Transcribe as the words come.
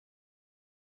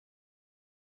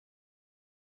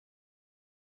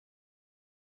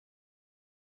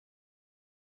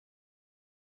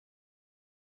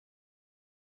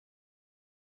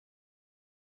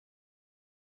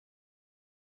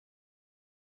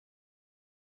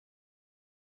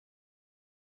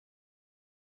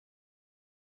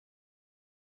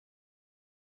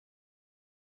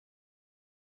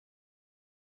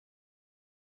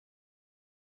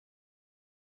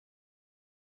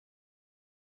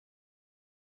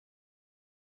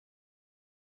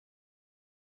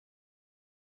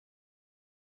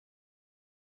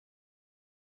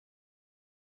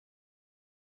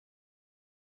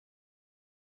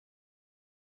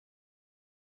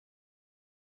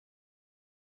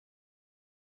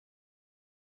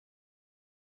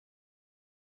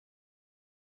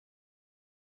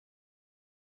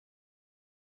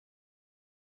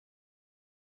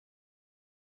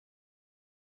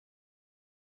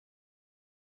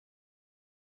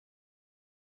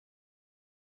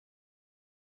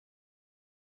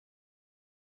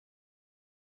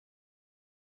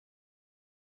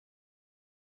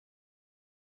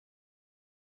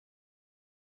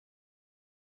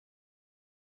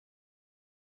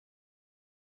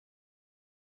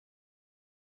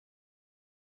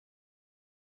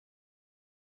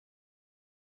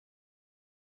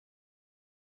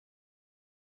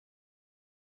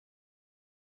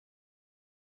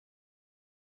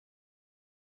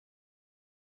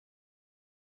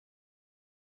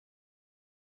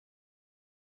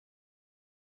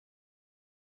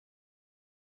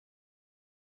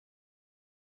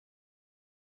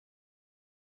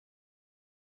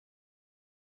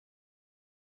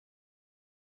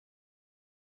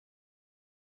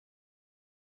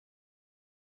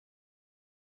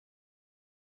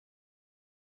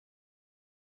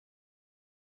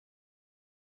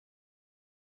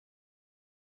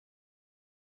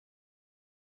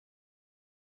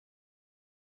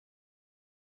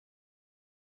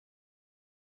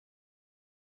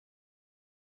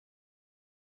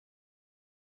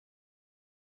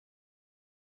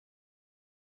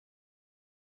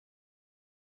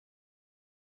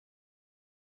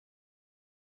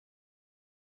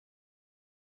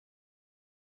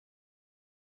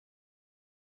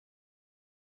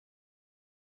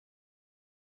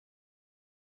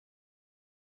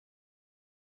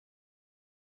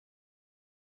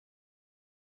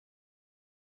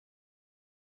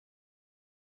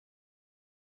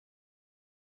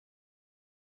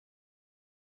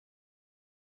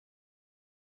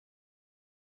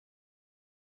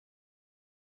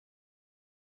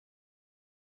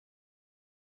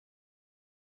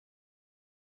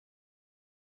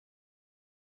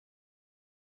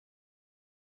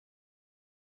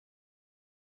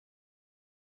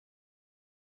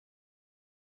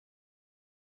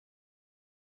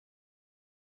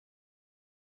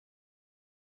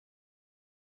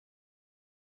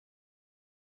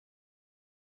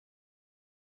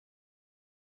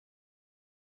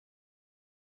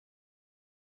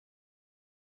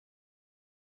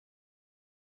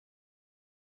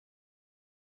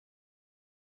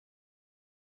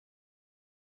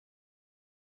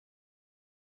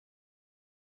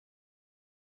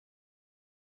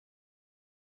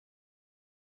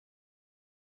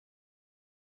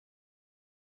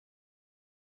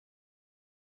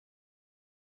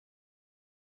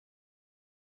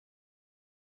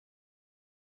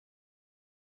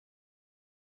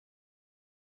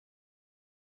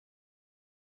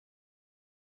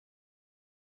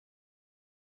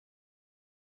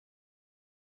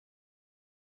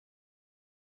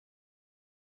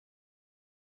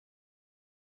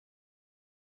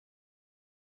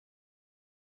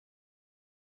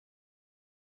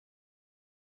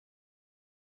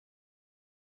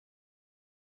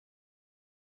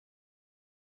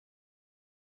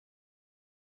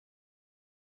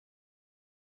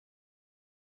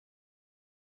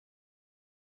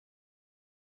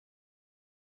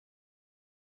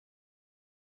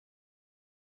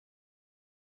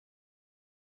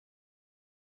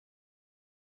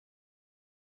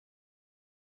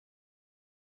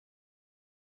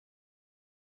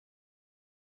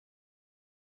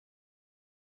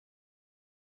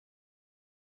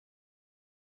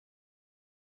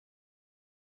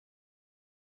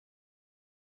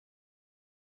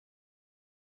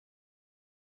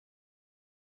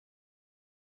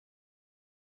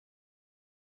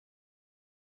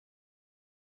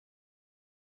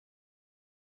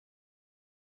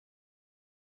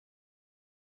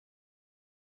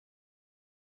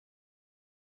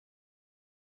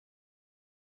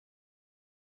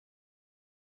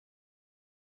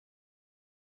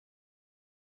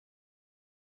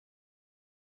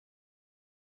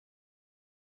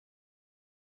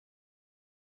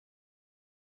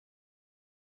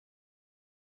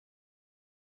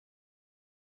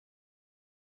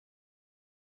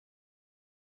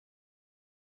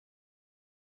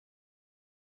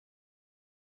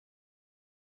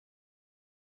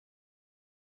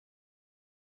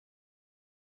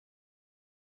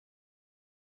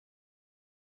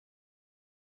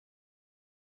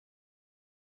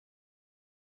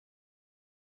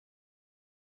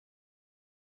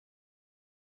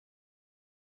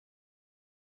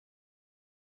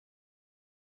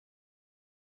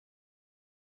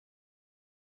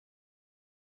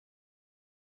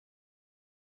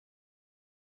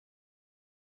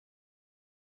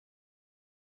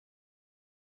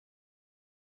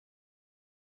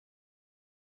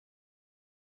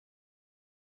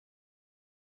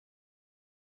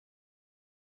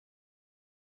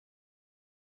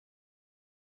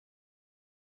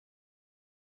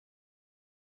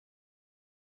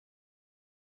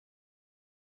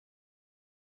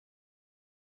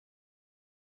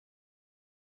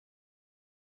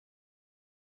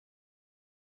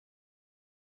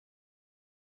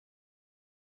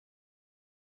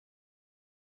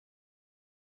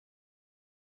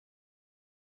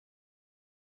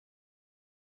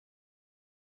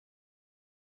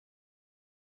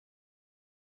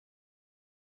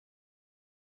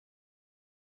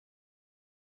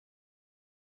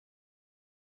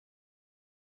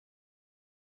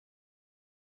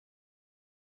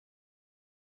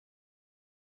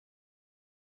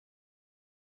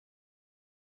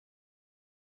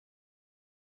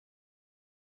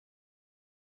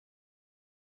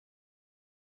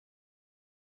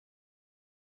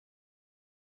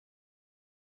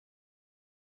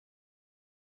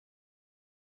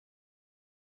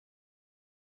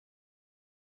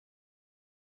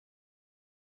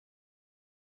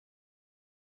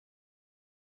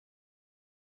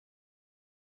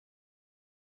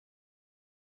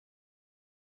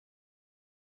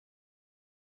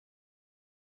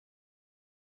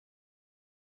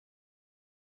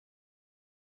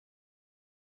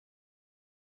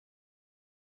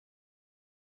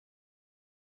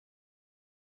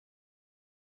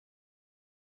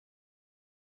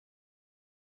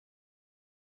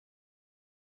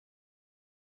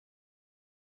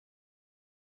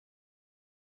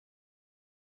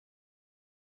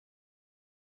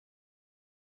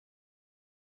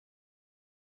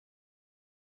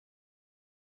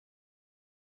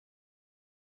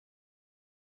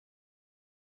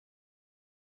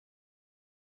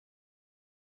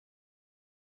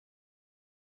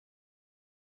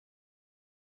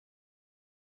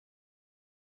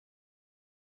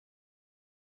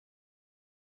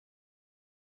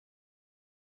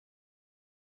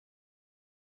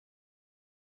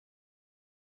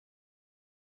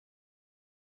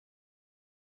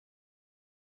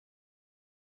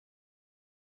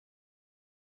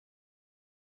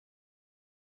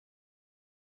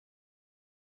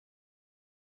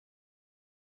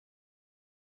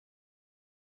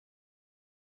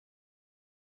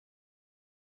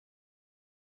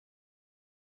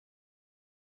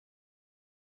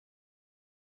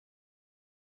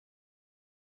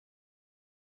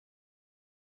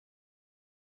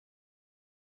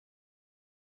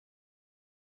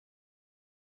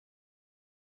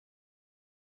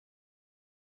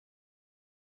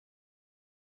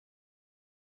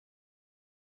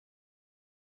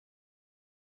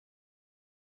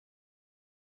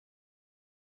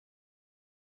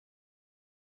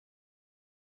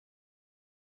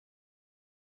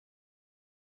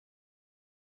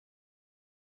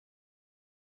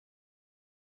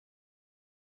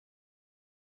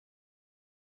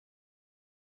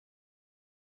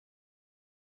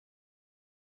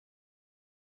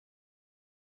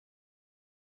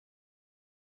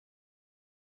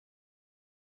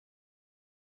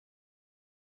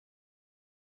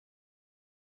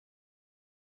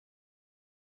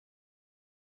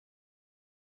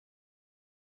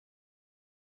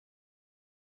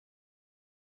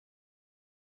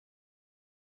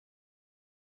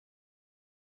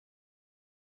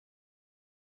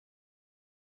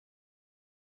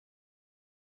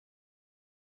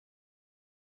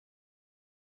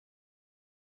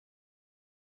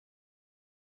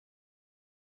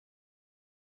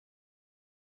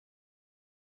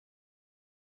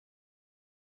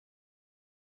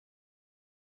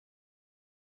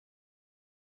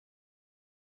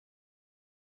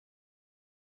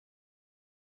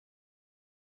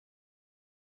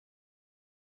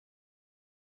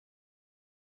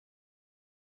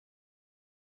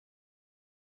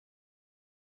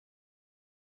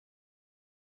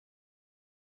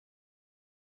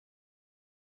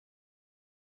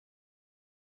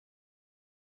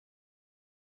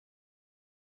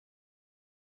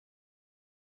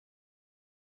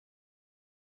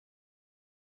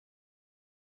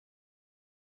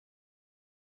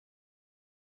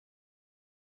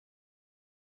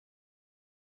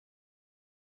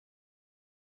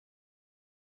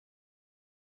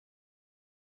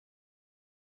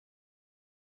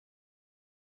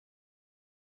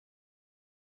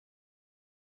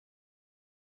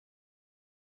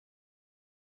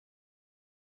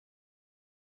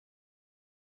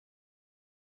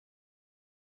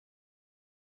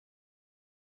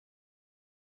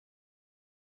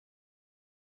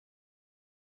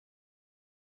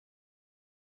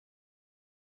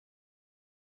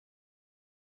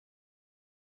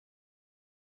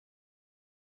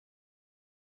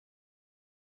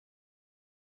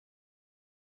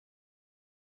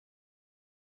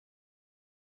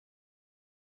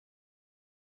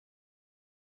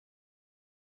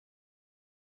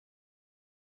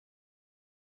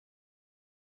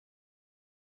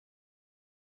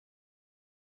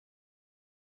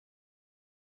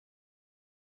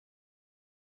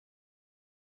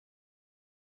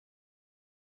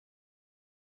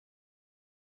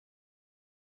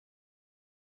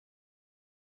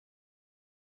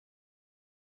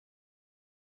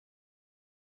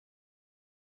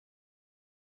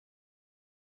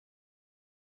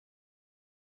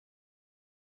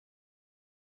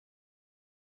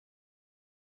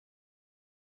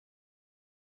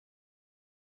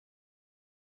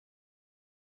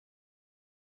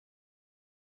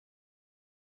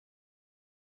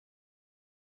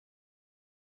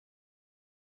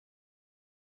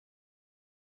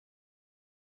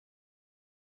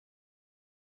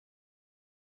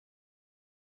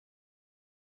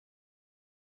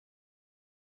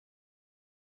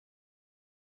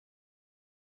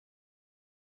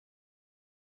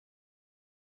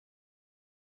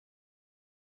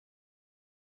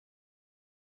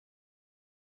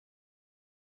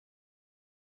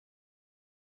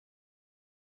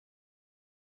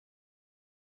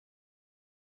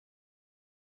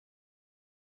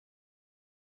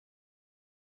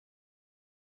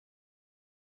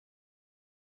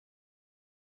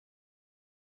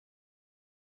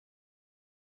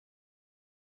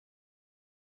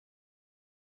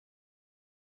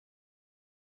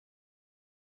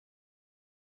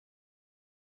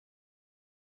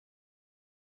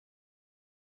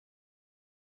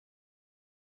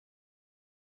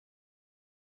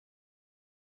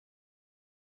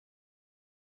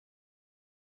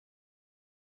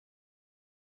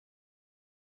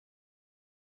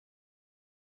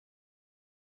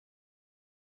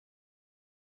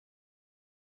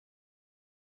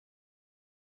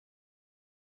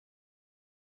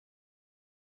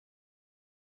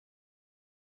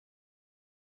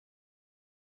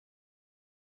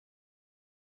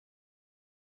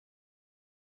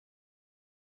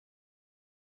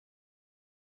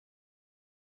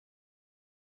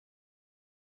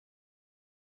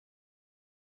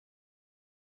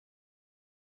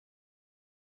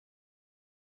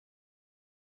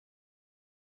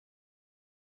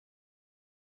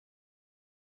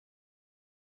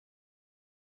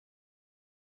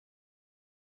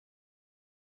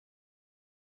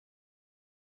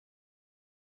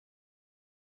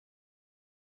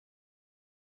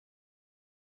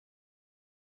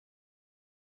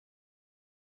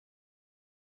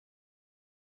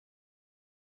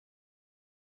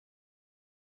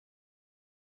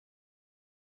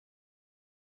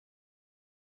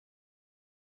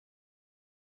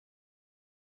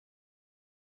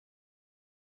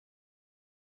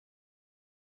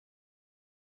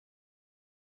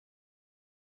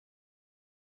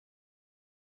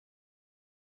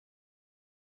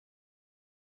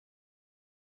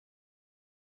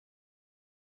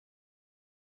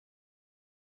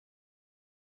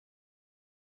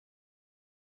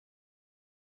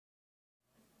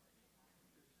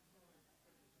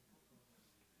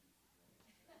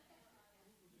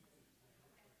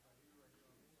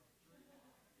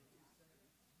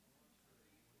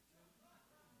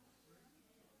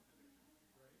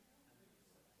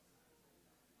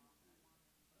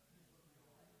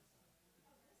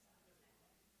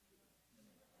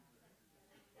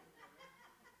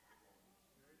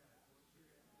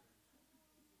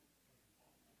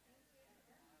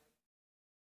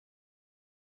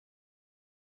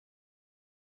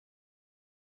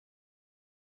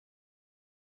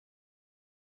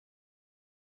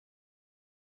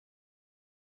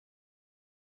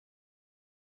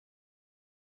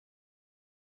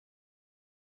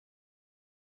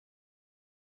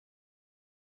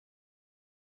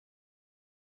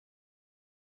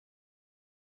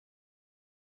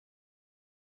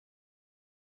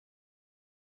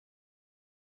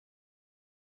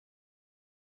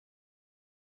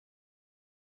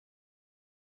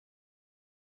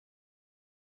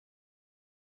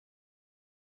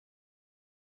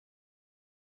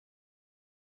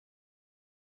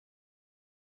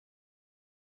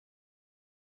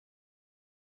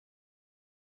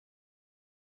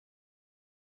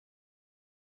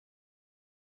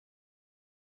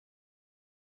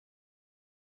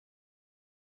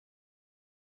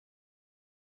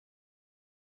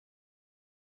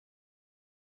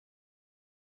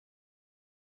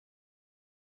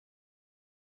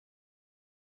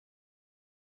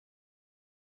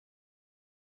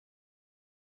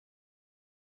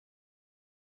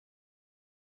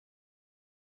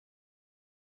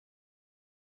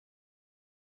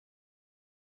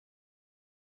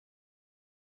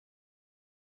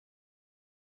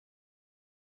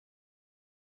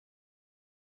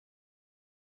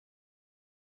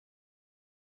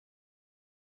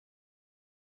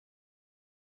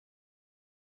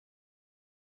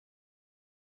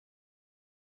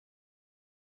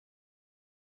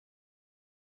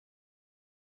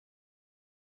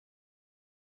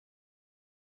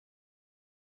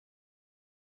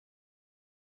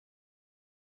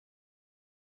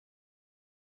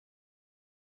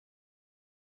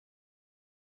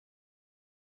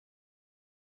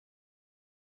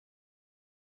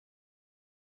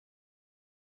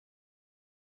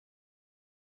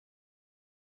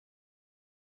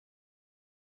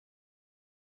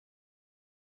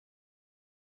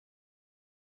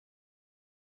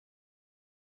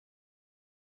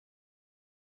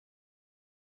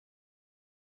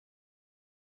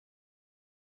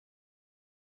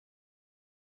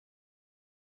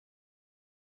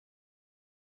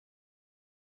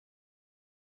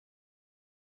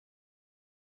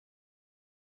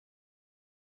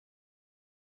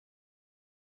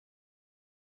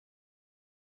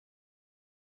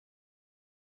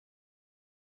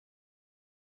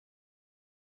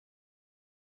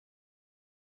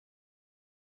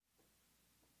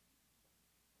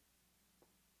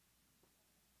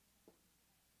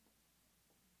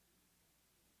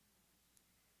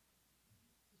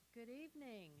Good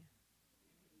evening.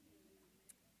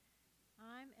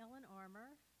 I'm Ellen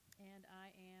Armour, and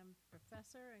I am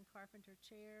Professor and Carpenter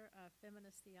Chair of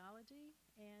Feminist Theology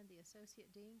and the Associate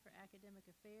Dean for Academic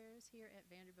Affairs here at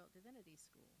Vanderbilt Divinity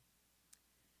School.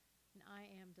 And I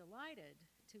am delighted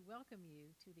to welcome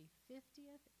you to the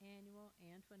 50th Annual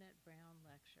Antionette Brown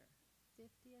Lecture.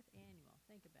 50th Annual,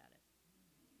 think about it.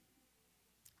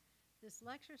 This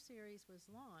lecture series was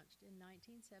launched in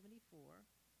 1974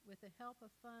 with the help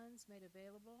of funds made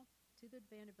available to the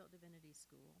Vanderbilt Divinity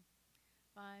School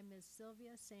by Ms.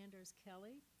 Sylvia Sanders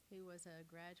Kelly, who was a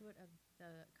graduate of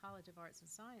the College of Arts and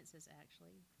Sciences,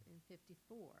 actually, in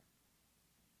 '54.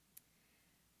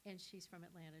 And she's from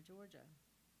Atlanta, Georgia.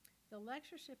 The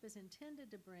lectureship is intended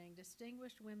to bring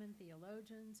distinguished women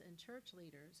theologians and church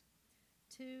leaders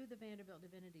to the Vanderbilt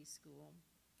Divinity School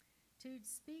to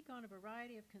speak on a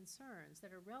variety of concerns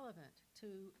that are relevant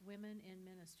to women in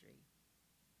ministry.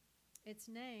 It's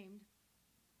named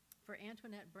for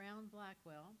Antionette Brown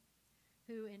Blackwell,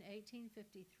 who in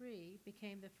 1853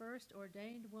 became the first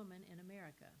ordained woman in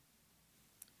America.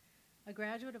 A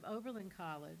graduate of Oberlin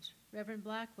College, Reverend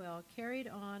Blackwell carried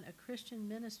on a Christian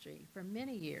ministry for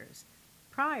many years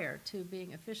prior to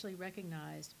being officially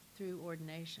recognized through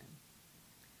ordination.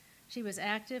 She was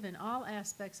active in all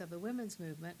aspects of the women's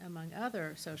movement, among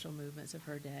other social movements of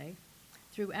her day,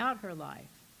 throughout her life,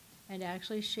 and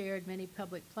actually shared many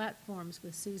public platforms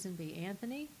with Susan B.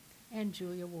 Anthony and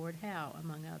Julia Ward Howe,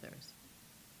 among others.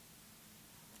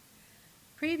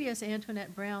 Previous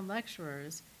Antionette Brown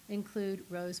lecturers include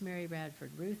Rosemary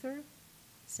Radford Ruther,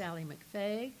 Sally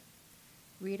McFaig,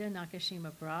 Rita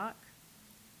Nakashima Brock,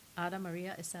 Ada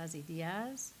Maria Isazi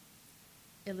Diaz,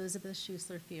 Elizabeth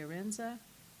Schussler Fiorenza,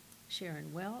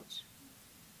 Sharon Welch,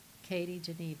 Katie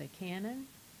Geneva Cannon,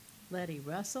 Letty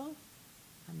Russell,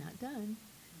 I'm not done,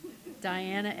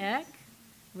 Diana Eck,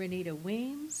 Renita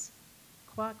Weems,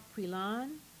 Kwok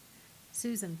Quilan,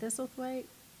 Susan Thistlethwaite,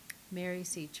 Mary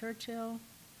C. Churchill,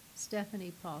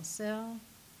 Stephanie Paulsell,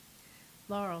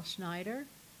 Laurel Schneider,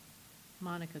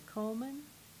 Monica Coleman,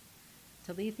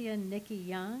 Talithia Nikki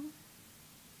Young,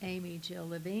 Amy Jill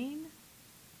Levine,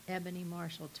 Ebony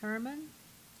Marshall Turman,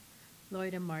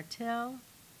 Loida Martell,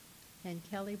 and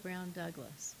Kelly Brown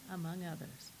Douglas, among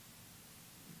others.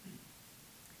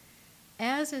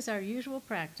 As is our usual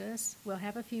practice, we'll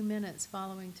have a few minutes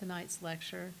following tonight's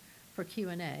lecture for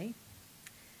Q&A,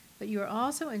 but you are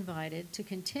also invited to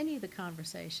continue the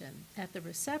conversation at the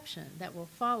reception that will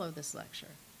follow this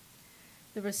lecture.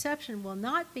 The reception will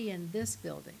not be in this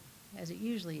building, as it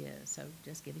usually is, so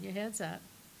just giving you a heads up,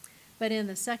 but in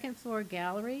the second floor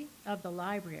gallery of the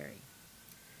library.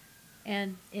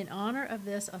 And in honor of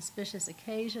this auspicious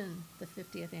occasion, the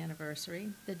 50th anniversary,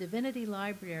 the Divinity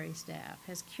Library staff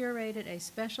has curated a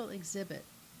special exhibit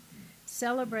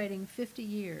celebrating 50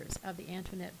 years of the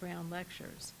Antionette Brown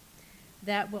Lectures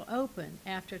that will open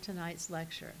after tonight's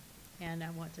lecture. And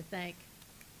I want to thank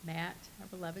Matt, our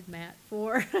beloved Matt,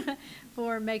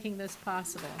 for making this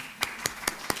possible.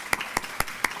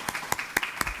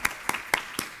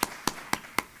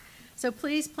 So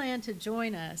please plan to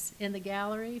join us in the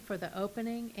gallery for the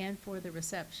opening and for the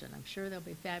reception. I'm sure there'll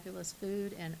be fabulous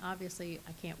food, and obviously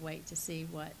I can't wait to see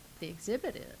what the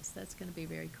exhibit is. That's going to be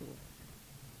very cool.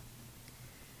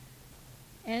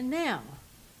 And now,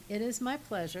 it is my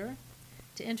pleasure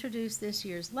to introduce this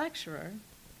year's lecturer,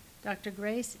 Dr.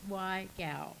 Grace Y.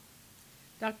 Gao.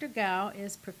 Dr. Gao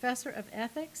is Professor of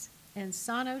Ethics and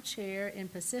Sano Chair in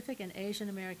Pacific and Asian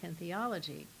American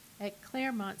Theology at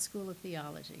Claremont School of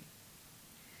Theology.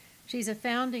 She's a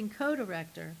founding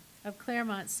co-director of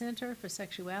Claremont Center for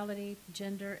Sexuality,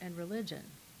 Gender, and Religion.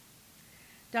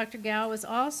 Dr. Gao was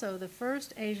also the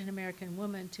first Asian American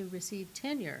woman to receive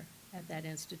tenure at that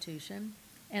institution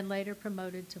and later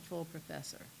promoted to full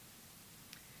professor.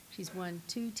 She's won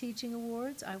 2 teaching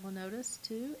awards, I will notice,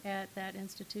 too, at that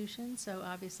institution, so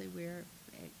obviously we're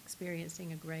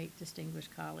experiencing a great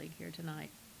distinguished colleague here tonight.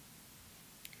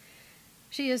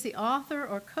 She is the author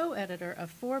or co-editor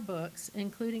of 4 books,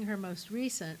 including her most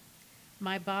recent,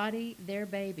 My Body, Their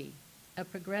Baby, A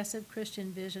Progressive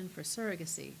Christian Vision for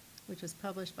Surrogacy, which was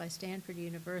published by Stanford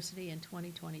University in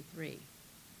 2023.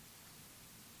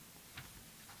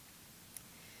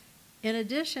 In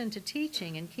addition to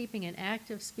teaching and keeping an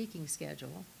active speaking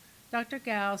schedule, Dr.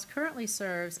 Gao currently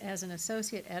serves as an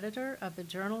associate editor of the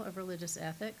Journal of Religious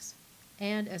Ethics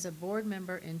and as a board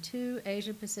member in 2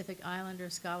 Asia-Pacific Islander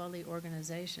scholarly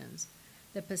organizations,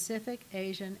 the Pacific,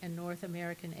 Asian, and North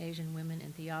American Asian Women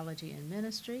in Theology and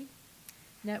Ministry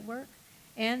Network,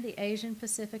 and the Asian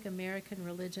Pacific American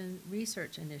Religion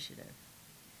Research Initiative.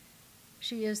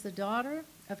 She is the daughter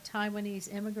of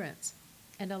Taiwanese immigrants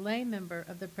and a lay member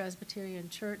of the Presbyterian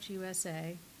Church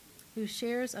USA, who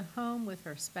shares a home with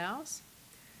her spouse,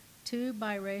 2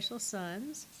 biracial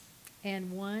sons,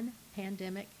 and 1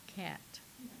 pandemic cat.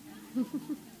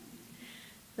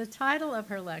 The title of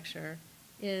her lecture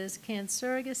is Can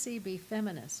Surrogacy Be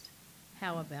Feminist?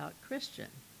 How About Christian?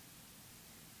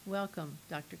 Welcome,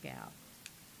 Dr. Gao.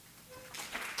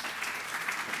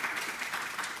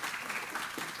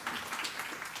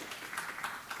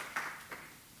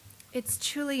 It's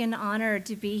truly an honor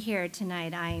to be here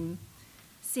tonight. I'm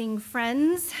seeing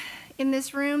friends in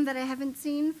this room that I haven't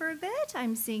seen for a bit.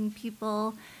 I'm seeing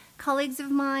people, colleagues of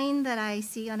mine that I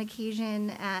see on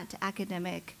occasion at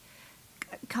academic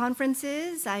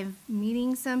conferences. I'm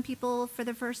meeting some people for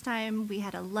the first time. We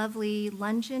had a lovely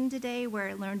luncheon today where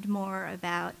I learned more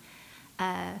about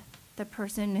the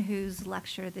person whose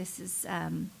lecture this is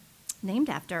named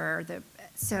after.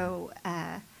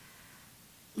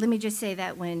 Let me just say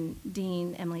that when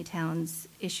Dean Emily Towns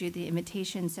issued the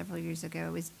invitation several years ago, I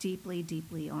was deeply,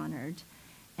 deeply honored.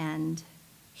 And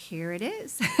here it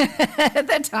is.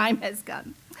 The time has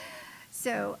come.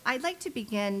 So I'd like to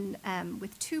begin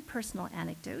with 2 personal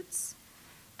anecdotes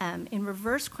in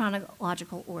reverse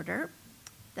chronological order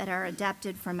that are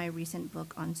adapted from my recent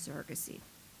book on surrogacy.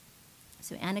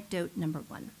 So anecdote number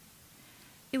 1.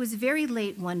 It was very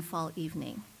late one fall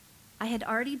evening. I had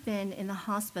already been in the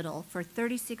hospital for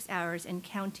 36 hours and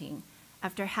counting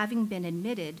after having been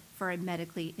admitted for a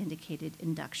medically indicated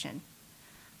induction.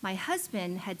 My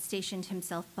husband had stationed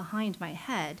himself behind my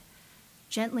head,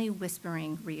 gently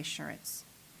whispering reassurance.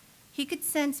 He could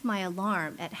sense my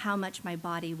alarm at how much my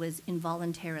body was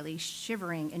involuntarily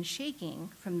shivering and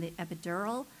shaking from the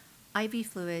epidural, IV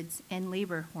fluids, and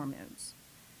labor hormones.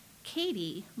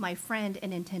 Katie, my friend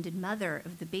and intended mother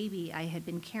of the baby I had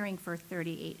been caring for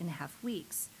 38 and a half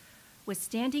weeks, was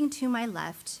standing to my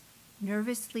left,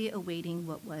 nervously awaiting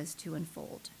what was to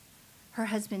unfold. Her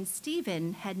husband,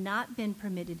 Stephen, had not been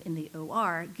permitted in the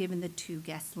OR given the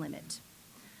 2-guest limit.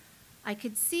 I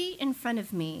could see in front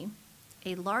of me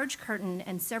a large curtain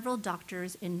and several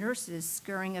doctors and nurses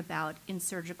scurrying about in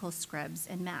surgical scrubs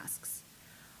and masks.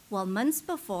 While months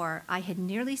before, I had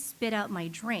nearly spit out my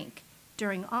drink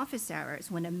during office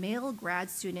hours when a male grad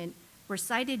student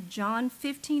recited John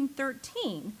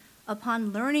 15:13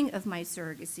 upon learning of my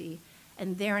surrogacy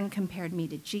and therein compared me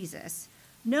to Jesus.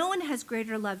 No one has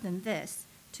greater love than this,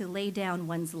 to lay down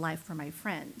one's life for my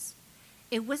friends.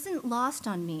 It wasn't lost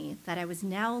on me that I was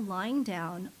now lying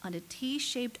down on a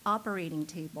T-shaped operating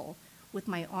table with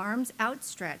my arms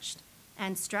outstretched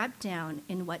and strapped down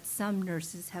in what some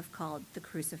nurses have called the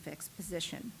crucifix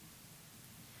position.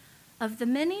 Of the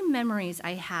many memories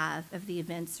I have of the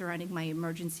events surrounding my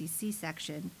emergency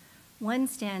C-section, one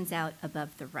stands out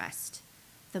above the rest.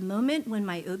 The moment when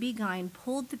my OB-GYN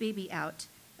pulled the baby out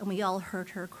and we all heard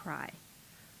her cry.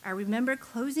 I remember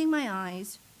closing my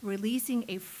eyes, releasing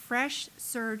a fresh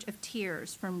surge of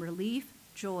tears from relief,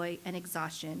 joy, and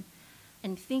exhaustion,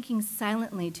 and thinking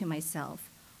silently to myself,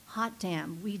 hot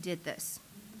damn, we did this.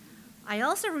 I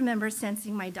also remember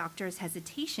sensing my doctor's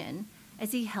hesitation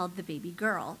as he held the baby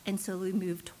girl and slowly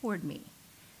moved toward me.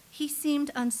 He seemed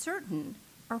uncertain,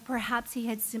 or perhaps he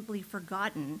had simply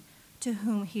forgotten to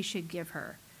whom he should give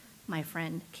her, my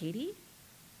friend Katie,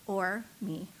 or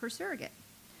me, her surrogate.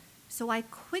 So I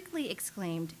quickly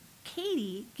exclaimed,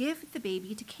 Katie, give the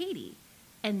baby to Katie,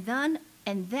 and then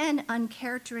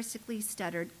uncharacteristically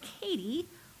stuttered, Katie,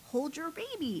 hold your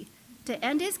baby, to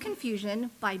end his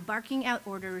confusion by barking out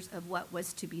orders of what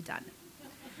was to be done.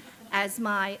 As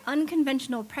my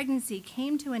unconventional pregnancy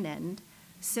came to an end,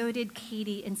 so did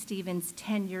Katie and Stephen's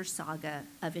 10-year saga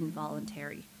of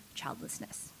involuntary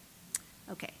childlessness.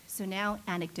 Okay, so now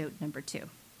anecdote number 2.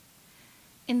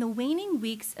 In the waning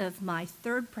weeks of my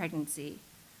 3rd pregnancy,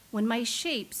 when my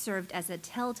shape served as a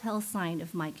telltale sign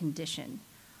of my condition,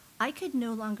 I could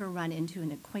no longer run into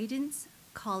an acquaintance,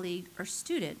 colleague, or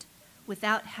student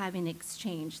without having an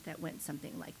exchange that went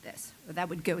something like this, or that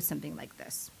would go something like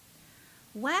this.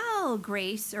 Wow,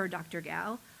 Grace or Dr.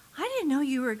 Gao, I didn't know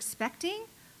you were expecting.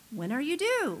 When are you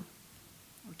due?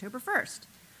 October 1st.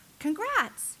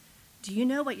 Congrats. Do you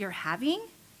know what you're having?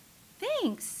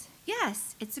 Thanks.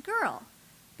 Yes, it's a girl.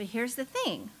 But here's the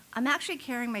thing. I'm actually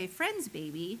carrying my friend's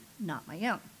baby, not my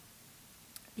own.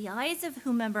 The eyes of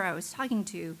whomever I was talking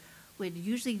to would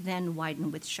usually then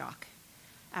widen with shock.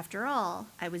 After all,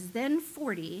 I was then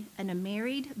 40 and a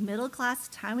married, middle-class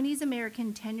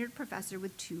Taiwanese-American tenured professor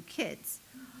with 2 kids.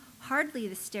 Hardly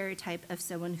the stereotype of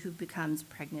someone who becomes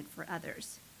pregnant for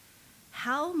others.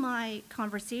 How my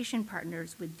conversation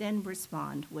partners would then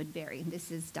respond would vary. This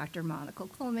is Dr. Monica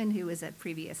Coleman, who was a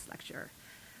previous lecturer.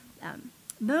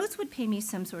 Most would pay me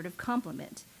some sort of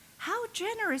compliment. How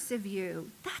generous of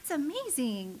you! That's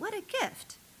amazing! What a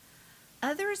gift!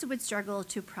 Others would struggle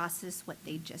to process what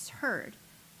they just heard.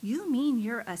 You mean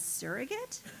you're a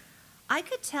surrogate? I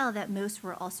could tell that most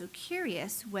were also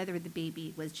curious whether the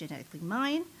baby was genetically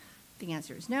mine, the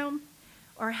answer is no,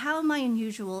 or how my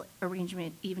unusual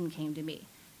arrangement even came to me.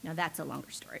 Now that's a longer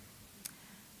story.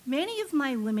 Many of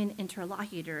my women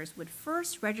interlocutors would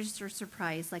first register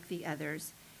surprise like the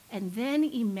others, and then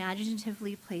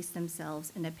imaginatively place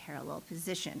themselves in a parallel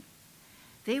position.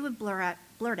 They would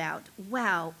blurt out,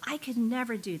 wow, I could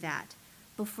never do that,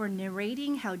 before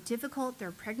narrating how difficult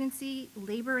their pregnancy,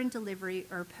 labor and delivery,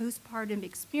 or postpartum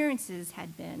experiences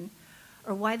had been,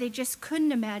 or why they just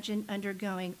couldn't imagine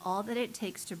undergoing all that it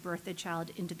takes to birth a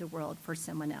child into the world for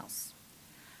someone else.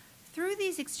 Through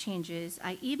these exchanges,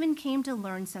 I even came to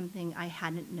learn something I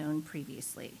hadn't known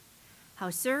previously, how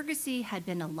surrogacy had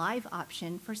been a live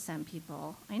option for some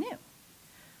people I knew.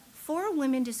 4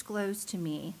 women disclosed to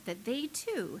me that they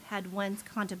too had once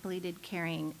contemplated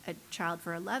carrying a child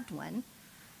for a loved one,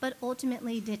 but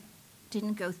ultimately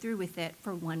didn't go through with it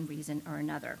for one reason or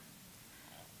another.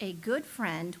 A good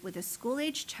friend with a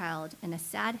school-aged child and a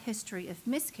sad history of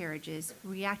miscarriages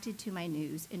reacted to my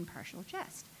news in partial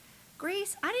jest.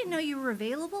 Grace, I didn't know you were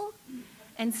available.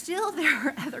 And still there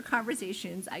are other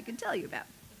conversations I could tell you about.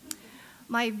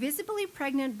 My visibly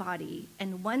pregnant body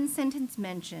and one-sentence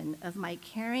mention of my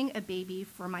carrying a baby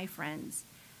for my friends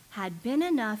had been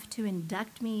enough to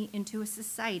induct me into a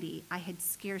society I had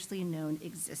scarcely known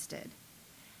existed.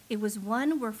 It was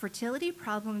one where fertility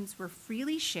problems were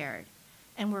freely shared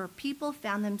and where people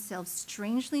found themselves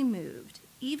strangely moved,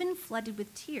 even flooded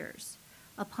with tears,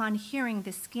 upon hearing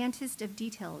the scantest of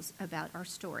details about our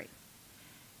story.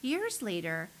 Years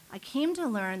later, I came to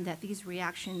learn that these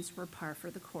reactions were par for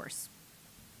the course.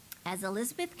 As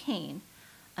Elizabeth Kane,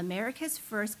 America's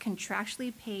first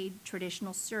contractually paid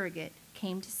traditional surrogate,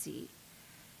 came to see,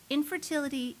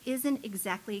 infertility isn't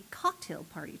exactly cocktail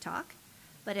party talk,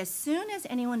 but as soon as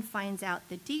anyone finds out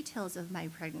the details of my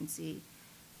pregnancy,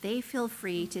 they feel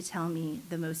free to tell me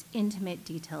the most intimate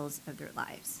details of their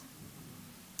lives.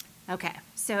 Okay,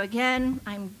 so again,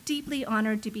 I'm deeply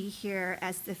honored to be here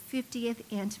as the 50th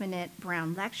Antionette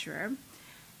Brown Lecturer,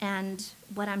 and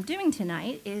what I'm doing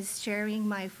tonight is sharing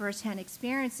my firsthand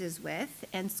experiences with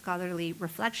and scholarly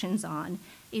reflections on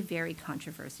a very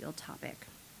controversial topic.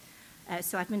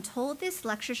 So I've been told this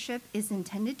lectureship is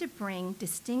intended to bring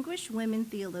distinguished women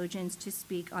theologians to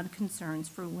speak on concerns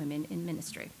for women in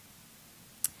ministry.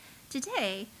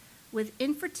 Today, with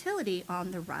infertility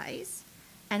on the rise,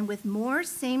 and with more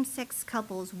same-sex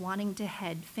couples wanting to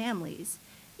head families,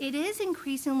 it is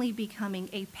increasingly becoming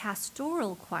a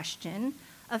pastoral question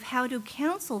of how to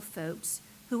counsel folks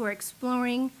who are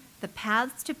exploring the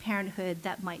paths to parenthood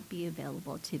that might be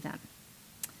available to them.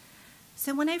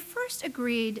 So when I first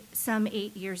agreed some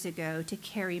 8 years ago to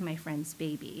carry my friend's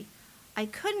baby, I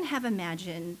couldn't have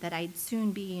imagined that I'd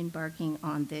soon be embarking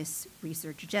on this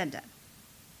research agenda.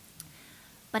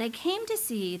 But I came to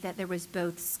see that there was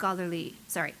both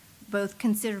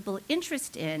considerable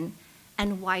interest in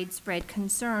and widespread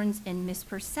concerns and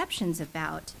misperceptions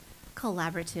about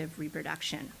collaborative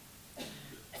reproduction.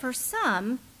 For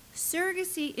some,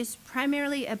 surrogacy is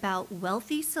primarily about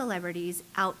wealthy celebrities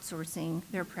outsourcing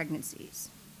their pregnancies.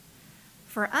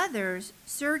 For others,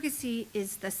 surrogacy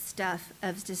is the stuff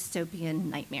of dystopian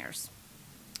nightmares.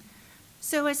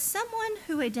 So as someone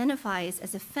who identifies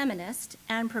as a feminist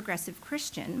and progressive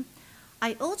Christian,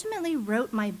 I ultimately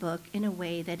wrote my book in a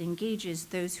way that engages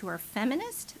those who are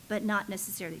feminist but not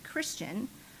necessarily Christian,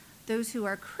 those who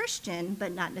are Christian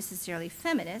but not necessarily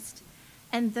feminist,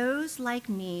 and those like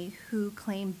me who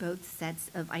claim both sets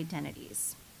of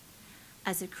identities.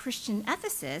 As a Christian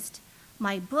ethicist,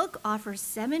 my book offers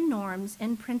 7 norms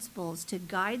and principles to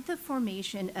guide the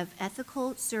formation of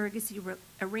ethical surrogacy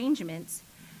arrangements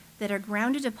that are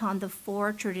grounded upon the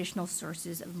 4 traditional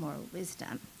sources of moral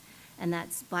wisdom, and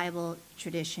that's Bible,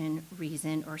 tradition,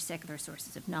 reason, or secular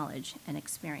sources of knowledge and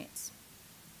experience.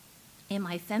 In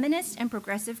my feminist and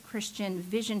progressive Christian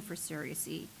vision for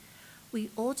surrogacy, we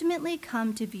ultimately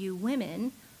come to view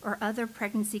women or other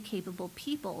pregnancy-capable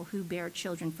people who bear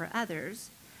children for others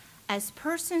as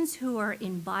persons who are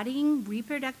embodying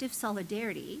reproductive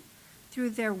solidarity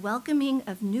through their welcoming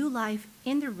of new life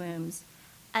in their wombs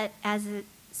out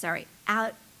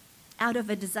of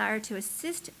a desire to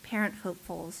assist parent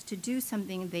hopefuls to do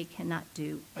something they cannot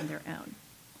do on their own.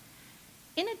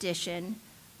 In addition,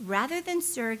 rather than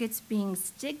surrogates being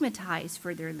stigmatized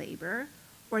for their labor,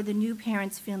 or the new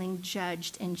parents feeling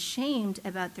judged and shamed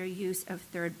about their use of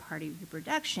third-party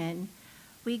reproduction,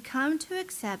 we come to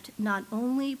accept not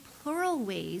only plural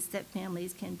ways that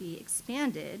families can be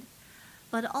expanded,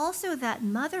 but also that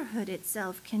motherhood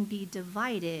itself can be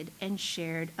divided and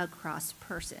shared across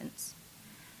persons.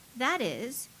 That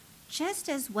is, just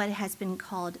as what has been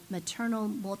called maternal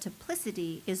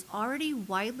multiplicity is already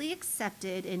widely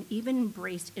accepted and even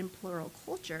embraced in plural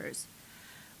cultures,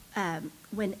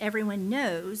 when everyone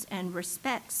knows and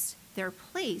respects their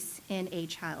place in a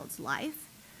child's life,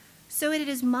 so it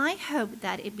is my hope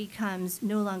that it becomes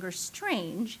no longer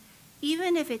strange,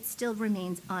 even if it still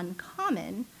remains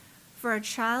uncommon, for a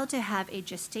child to have a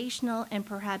gestational and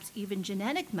perhaps even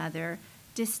genetic mother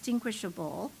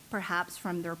distinguishable, perhaps,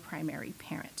 from their primary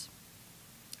parent.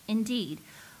 Indeed,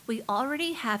 we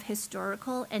already have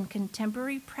historical and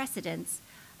contemporary precedents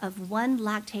of one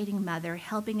lactating mother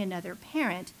helping another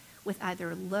parent with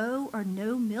either low or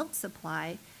no milk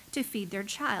supply to feed their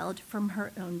child from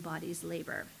her own body's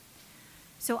labor.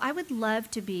 So I would love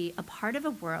to be a part of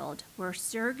a world where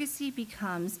surrogacy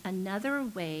becomes another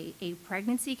way a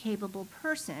pregnancy-capable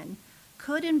person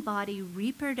could embody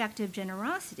reproductive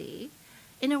generosity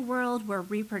in a world where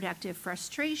reproductive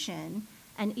frustration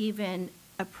and even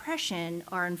oppression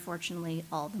are unfortunately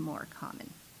all the more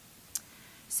common.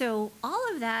 So all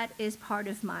of that is part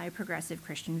of my progressive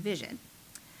Christian vision.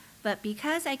 But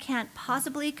because I can't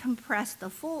possibly compress the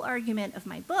full argument of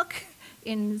my book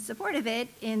in support of it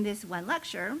in this one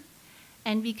lecture,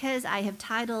 and because I have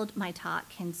titled my talk,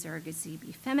 Can Surrogacy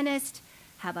Be Feminist?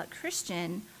 How About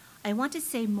Christian? I want to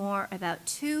say more about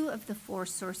two of the four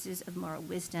sources of moral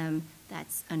wisdom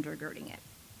that's undergirding it.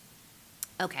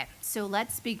 Okay, so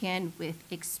let's begin with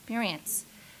experience,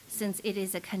 since it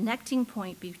is a connecting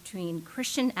point between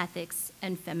Christian ethics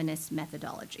and feminist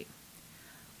methodology.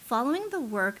 Following the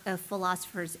work of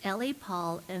philosophers L.A.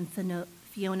 Paul and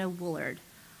Fiona Woolard,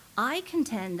 I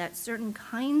contend that certain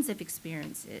kinds of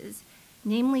experiences,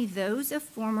 namely those of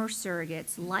former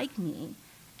surrogates like me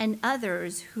and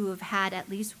others who have had at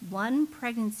least one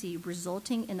pregnancy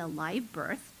resulting in a live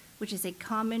birth, which is a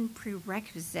common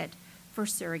prerequisite for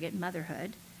surrogate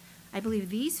motherhood, I believe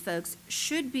these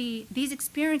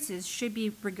experiences should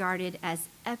be regarded as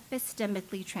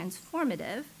epistemically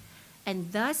transformative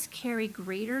and thus carry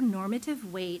greater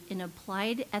normative weight in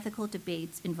applied ethical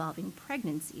debates involving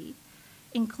pregnancy,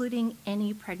 including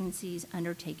any pregnancies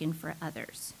undertaken for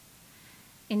others.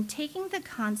 In taking the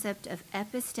concept of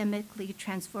epistemically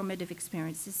transformative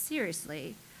experiences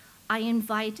seriously, I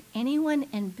invite anyone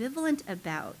ambivalent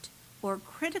about or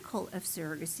critical of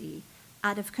surrogacy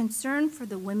out of concern for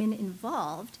the women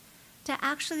involved to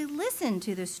actually listen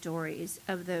to the stories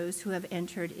of those who have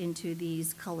entered into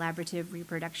these collaborative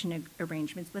reproduction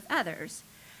arrangements with others,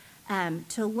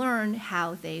 to learn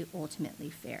how they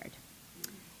ultimately fared.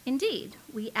 Indeed,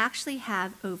 we actually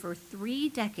have over 3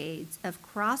 decades of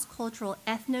cross-cultural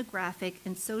ethnographic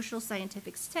and social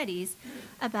scientific studies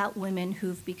about women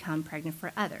who've become pregnant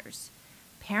for others,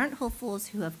 parent hopefuls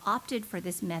who have opted for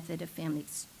this method of family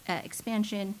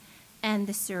expansion, and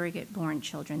the surrogate-born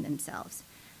children themselves.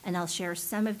 And I'll share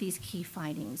some of these key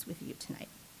findings with you tonight.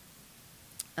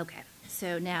 Okay,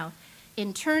 so now,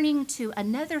 in turning to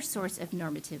another source of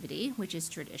normativity, which is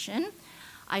tradition,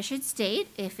 I should state,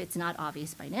 if it's not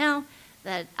obvious by now,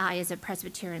 that I, as a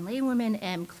Presbyterian laywoman,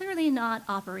 am clearly not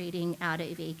operating out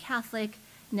of a Catholic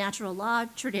natural law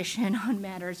tradition on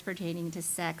matters pertaining to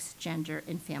sex, gender,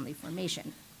 and family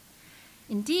formation.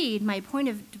 Indeed, my point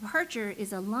of departure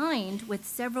is aligned with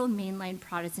several mainline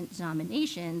Protestant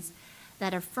denominations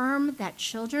that affirm that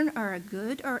children are a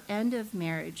good or end of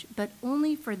marriage, but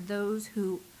only for those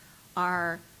who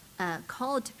are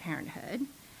called to parenthood,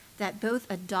 that both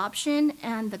adoption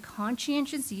and the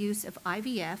conscientious use of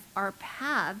IVF are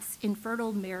paths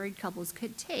infertile married couples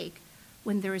could take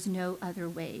when there is no other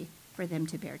way for them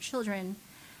to bear children,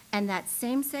 and that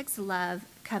same-sex love,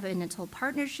 covenantal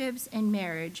partnerships, and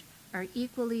marriage are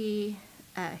equally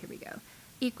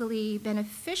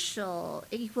beneficial,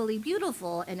 equally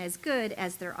beautiful, and as good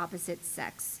as their opposite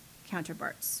sex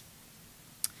counterparts.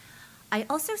 I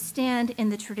also stand in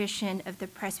the tradition of the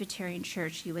Presbyterian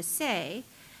Church USA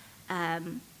that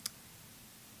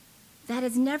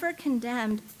has never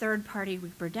condemned third-party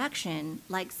reproduction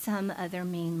like some other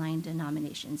mainline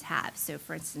denominations have. So,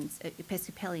 for instance,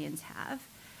 Episcopalians have.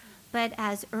 But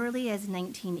as early as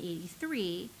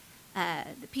 1983,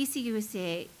 the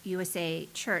PCUSA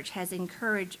Church has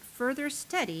encouraged further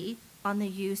study on the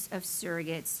use of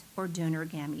surrogates or donor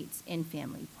gametes in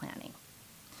family planning.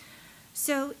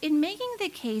 So, in making the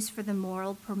case for the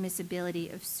moral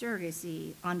permissibility of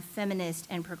surrogacy on feminist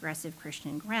and progressive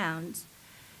Christian grounds,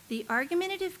 the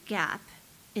argumentative gap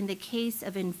in the case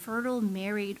of infertile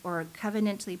married or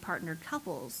covenantally partnered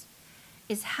couples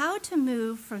is how to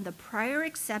move from the prior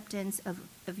acceptance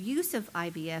of use of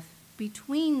IVF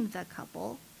between the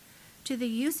couple to the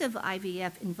use of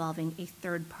IVF involving a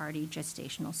third-party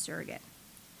gestational surrogate.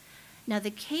 Now,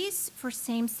 the case for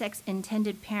same-sex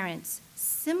intended parents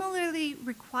similarly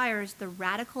requires the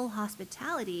radical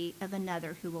hospitality of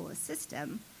another who will assist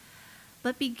them,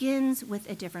 but begins with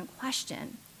a different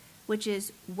question, which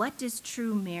is, what does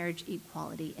true marriage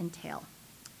equality entail?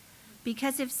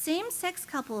 Because if same-sex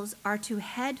couples are to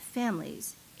head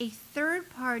families, a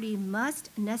third party must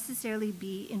necessarily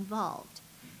be involved,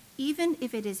 even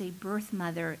if it is a birth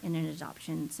mother in an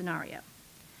adoption scenario.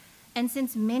 And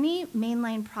since many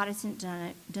mainline Protestant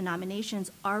denominations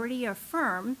already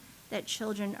affirm that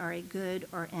children are a good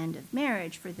or end of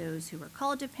marriage for those who are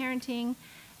called to parenting,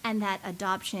 and that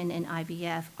adoption and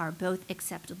IVF are both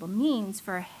acceptable means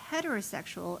for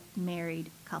heterosexual married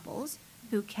couples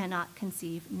who cannot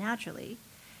conceive naturally,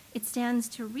 it stands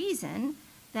to reason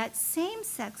that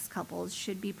same-sex couples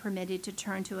should be permitted to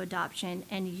turn to adoption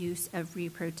and use of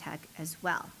reprotech as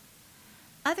well.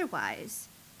 Otherwise,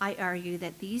 I argue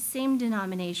that these same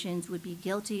denominations would be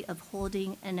guilty of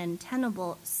holding an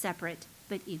untenable, separate,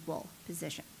 but equal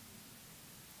position.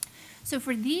 So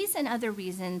for these and other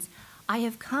reasons, I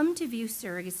have come to view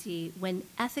surrogacy, when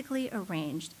ethically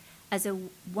arranged, as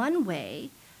one way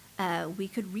we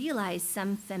could realize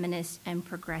some feminist and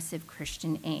progressive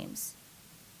Christian aims.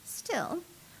 Still,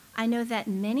 I know that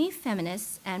many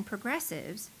feminists and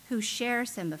progressives who share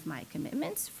some of my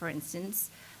commitments, for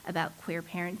instance, about queer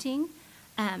parenting,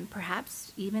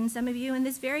 perhaps even some of you in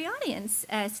this very audience,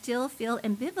 still feel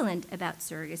ambivalent about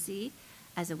surrogacy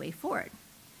as a way forward.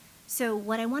 So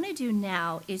what I want to do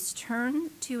now is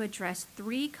turn to address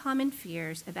 3 common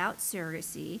fears about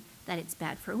surrogacy: that it's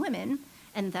bad for women,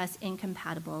 and thus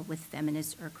incompatible with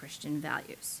feminist or Christian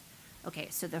values. Okay,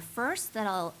 so the first that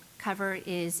I'll cover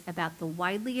is about the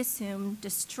widely assumed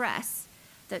distress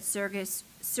that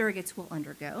surrogates will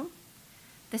undergo.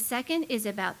 The second is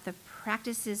about the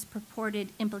practice's purported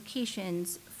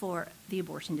implications for the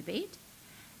abortion debate.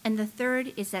 And the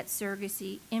third is that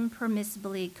surrogacy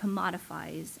impermissibly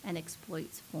commodifies and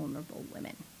exploits vulnerable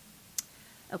women.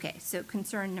 Okay, so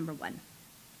concern number 1.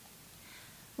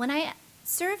 When I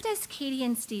served as Katie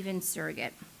and Stephen's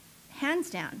surrogate, hands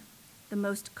down, the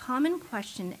most common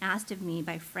question asked of me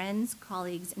by friends,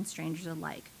 colleagues, and strangers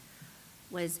alike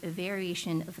was a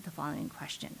variation of the following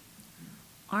question: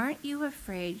 aren't you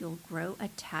afraid you'll grow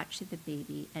attached to the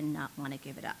baby and not want to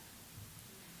give it up?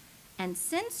 And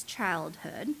since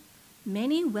childhood,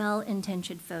 many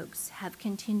well-intentioned folks have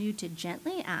continued to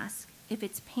gently ask if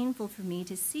it's painful for me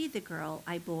to see the girl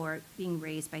I bore being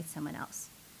raised by someone else.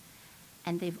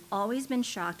 And they've always been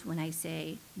shocked when I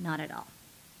say, not at all.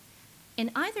 In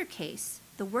either case,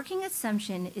 the working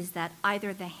assumption is that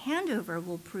either the handover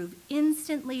will prove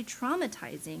instantly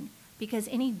traumatizing because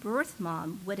any birth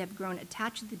mom would have grown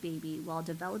attached to the baby while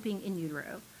developing in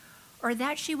utero, or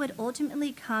that she would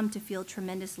ultimately come to feel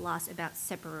tremendous loss about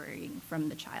separating from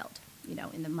the child,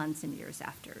 in the months and years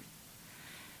after.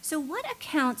 So what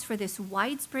accounts for this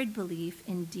widespread belief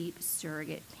in deep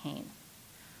surrogate pain?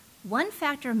 One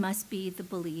factor must be the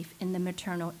belief in the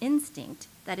maternal instinct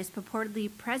that is purportedly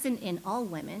present in all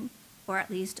women, or at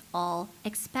least all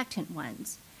expectant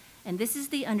ones. And this is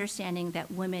the understanding that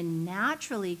women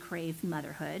naturally crave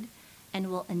motherhood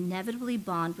and will inevitably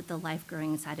bond with the life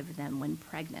growing inside of them when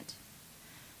pregnant.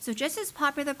 So just as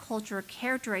popular culture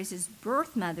characterizes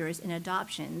birth mothers in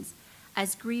adoptions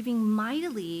as grieving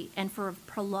mightily and for a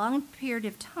prolonged period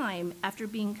of time after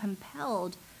being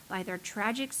compelled by their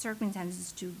tragic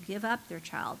circumstances to give up their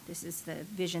child, this is the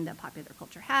vision that popular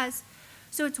culture has,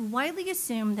 so it's widely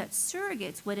assumed that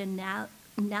surrogates would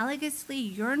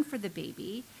analogously yearn for the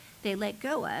baby they let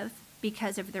go of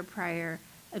because of their prior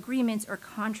agreements or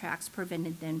contracts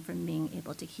prevented them from being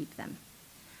able to keep them.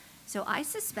 So I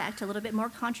suspect, a little bit more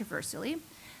controversially,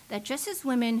 that just as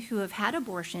women who have had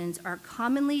abortions are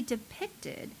commonly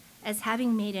depicted as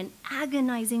having made an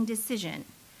agonizing decision,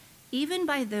 even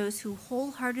by those who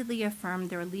wholeheartedly affirm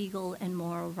their legal and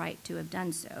moral right to have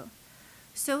done so,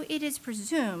 so it is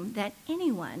presumed that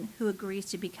anyone who agrees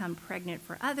to become pregnant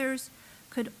for others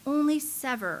could only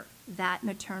sever that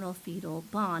maternal-fetal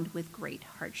bond with great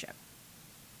hardship.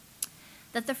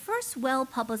 That the first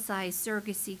well-publicized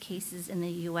surrogacy cases in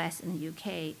the US and the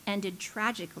UK ended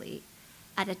tragically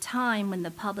at a time when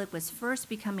the public was first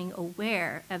becoming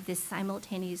aware of this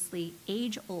simultaneously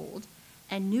age-old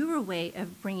and newer way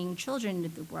of bringing children into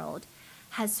the world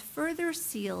has further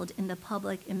sealed in the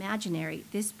public imaginary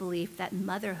this belief that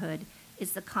motherhood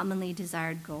is the commonly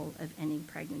desired goal of any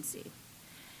pregnancy.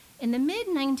 In the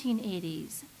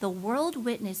mid-1980s, the world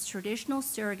witnessed traditional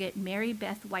surrogate Mary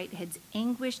Beth Whitehead's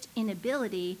anguished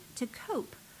inability to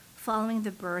cope following the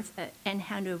birth and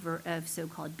handover of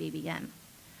so-called Baby M.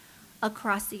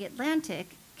 Across the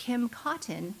Atlantic, Kim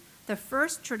Cotton, the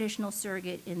first traditional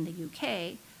surrogate in the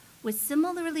UK, was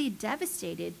similarly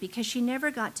devastated because she never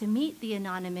got to meet the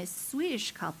anonymous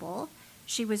Swedish couple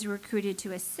she was recruited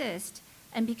to assist,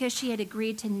 and because she had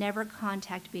agreed to never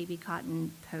contact baby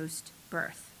Cotton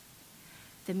post-birth.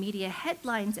 The media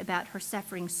headlines about her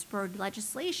suffering spurred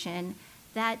legislation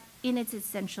that, in its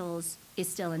essentials, is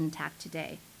still intact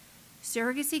today.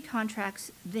 Surrogacy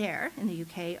contracts there, in the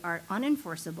UK, are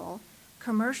unenforceable,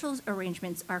 commercial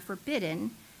arrangements are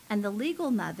forbidden, and the legal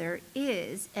mother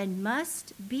is and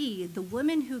must be the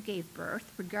woman who gave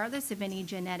birth, regardless of any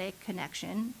genetic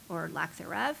connection or lack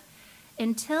thereof,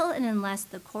 until and unless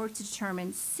the courts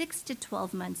determine 6 to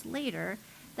 12 months later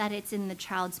that it's in the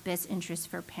child's best interest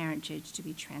for parentage to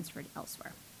be transferred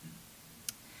elsewhere.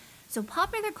 So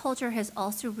popular culture has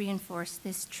also reinforced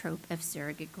this trope of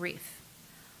surrogate grief.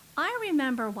 I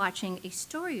remember watching a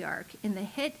story arc in the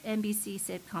hit NBC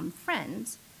sitcom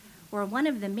Friends, where one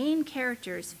of the main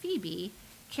characters, Phoebe,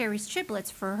 carries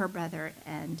triplets for her brother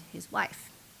and his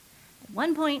wife. At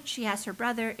one point, she asks her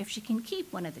brother if she can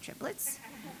keep one of the triplets,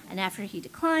 and after he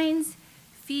declines,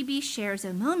 Phoebe shares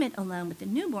a moment alone with the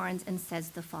newborns and says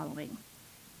the following: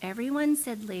 "Everyone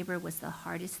said labor was the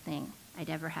hardest thing I'd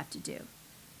ever have to do,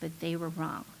 but they were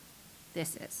wrong.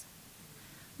 This is."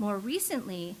 More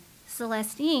recently,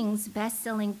 Celeste Ng's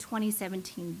best-selling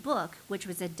 2017 book, which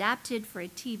was adapted for a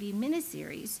TV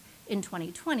miniseries in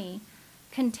 2020,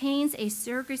 contains a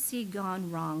surrogacy gone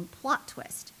wrong plot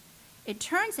twist. It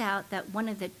turns out that one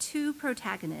of the two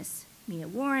protagonists, Mia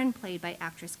Warren, played by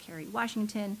actress Kerry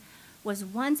Washington, was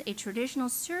once a traditional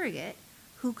surrogate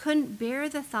who couldn't bear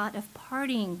the thought of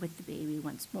parting with the baby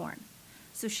once born.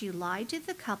 So she lied to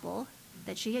the couple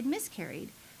that she had miscarried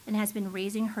and has been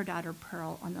raising her daughter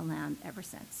Pearl on the lam ever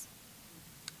since.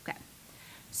 Okay,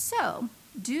 so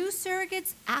do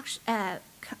surrogacies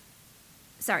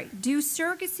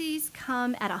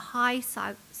come at a high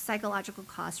psychological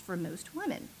cost for most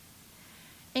women?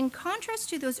 In contrast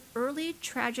to those early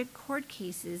tragic court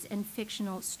cases and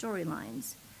fictional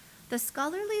storylines, the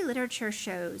scholarly literature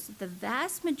shows the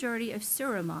vast majority of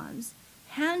surromoms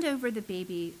hand over the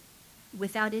baby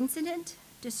without incident,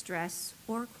 distress,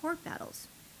 or court battles.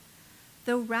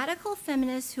 Though radical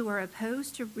feminists who are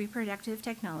opposed to reproductive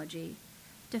technology,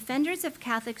 defenders of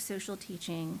Catholic social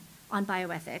teaching on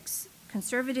bioethics,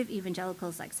 conservative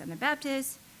evangelicals like Southern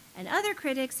Baptists, and other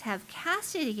critics have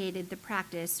castigated the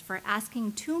practice for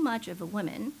asking too much of a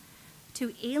woman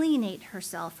to alienate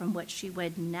herself from what she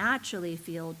would naturally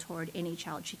feel toward any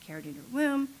child she carried in her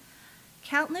womb,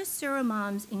 countless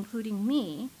surromoms, including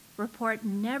me, report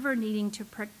never needing to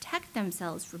protect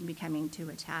themselves from becoming too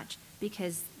attached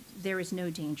because there is no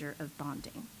danger of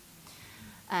bonding.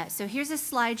 So here's a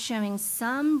slide showing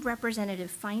some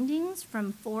representative findings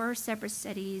from 4 separate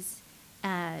studies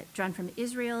drawn from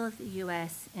Israel, the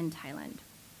US, and Thailand.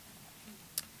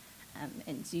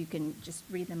 And so you can just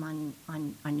read them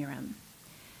on your own.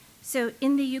 So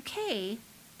in the UK,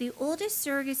 the oldest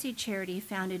surrogacy charity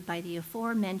founded by the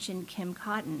aforementioned Kim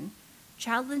Cotton,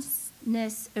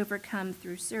 Childlessness Overcome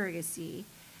Through Surrogacy,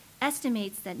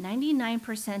 estimates that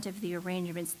 99% of the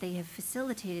arrangements they have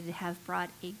facilitated have brought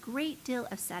a great deal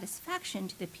of satisfaction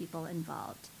to the people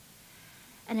involved.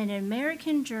 And an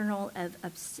American Journal of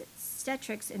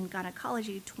Obstetrics and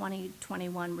Gynecology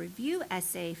 2021 review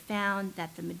essay found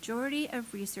that the majority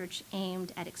of research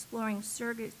aimed at exploring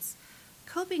surrogates'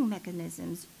 coping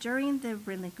mechanisms during the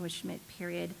relinquishment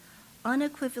period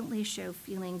unequivocally show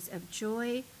feelings of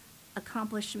joy,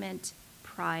 accomplishment,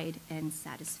 pride, and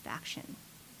satisfaction.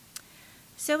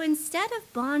 So instead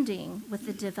of bonding with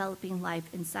the developing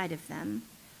life inside of them,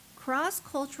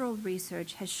 cross-cultural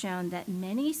research has shown that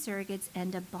many surrogates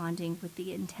end up bonding with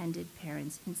the intended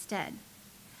parents instead.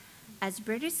 As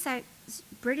British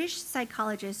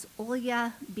psychologist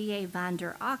Olja B.A. van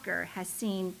der Akker has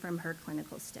seen from her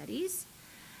clinical studies,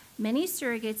 many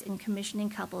surrogates and commissioning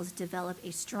couples develop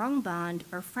a strong bond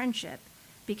or friendship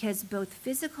because both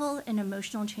physical and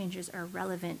emotional changes are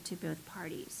relevant to both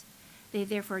parties. They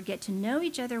therefore get to know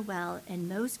each other well, and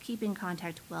most keep in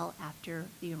contact well after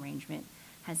the arrangement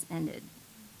has ended.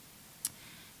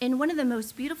 In one of the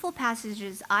most beautiful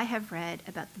passages I have read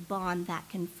about the bond that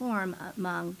can form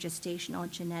among gestational,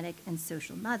 genetic, and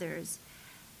social mothers,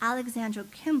 Alexandra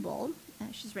Kimball,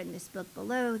 she's written this book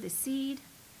below, The Seed.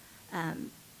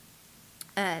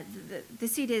 The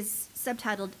Seed is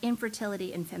subtitled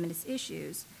Infertility and Feminist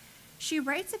Issues. She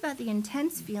writes about the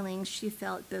intense feelings she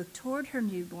felt both toward her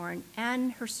newborn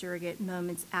and her surrogate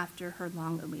moments after her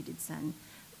long-awaited son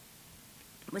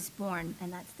was born,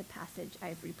 and that's the passage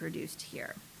I've reproduced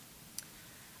here.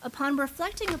 Upon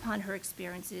reflecting upon her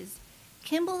experiences,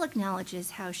 Kimball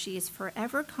acknowledges how she is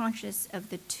forever conscious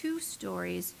of the two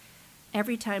stories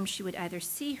every time she would either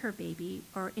see her baby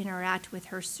or interact with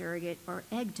her surrogate or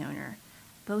egg donor,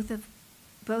 both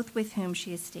with whom she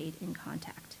has stayed in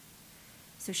contact.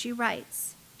 So she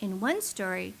writes, in one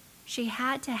story, she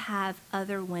had to have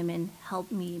other women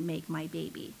help me make my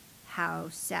baby. How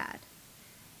sad.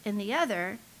 In the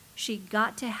other, she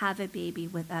got to have a baby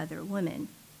with other women.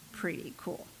 Pretty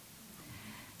cool.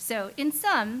 So in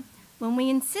sum, when we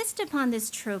insist upon this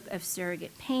trope of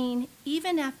surrogate pain,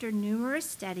 even after numerous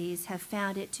studies have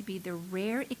found it to be the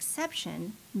rare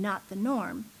exception, not the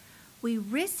norm, we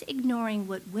risk ignoring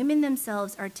what women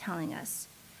themselves are telling us.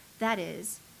 That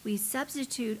is, we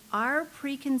substitute our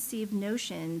preconceived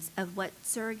notions of what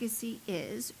surrogacy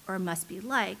is or must be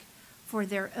like for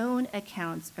their own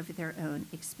accounts of their own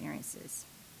experiences.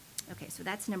 Okay, so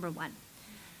that's number one.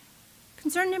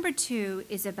 Concern number two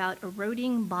is about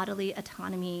eroding bodily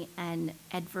autonomy and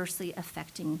adversely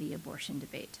affecting the abortion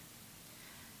debate.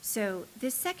 So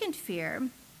this second fear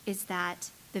is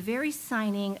that the very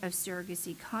signing of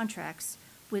surrogacy contracts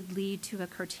would lead to a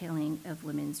curtailing of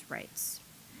women's rights.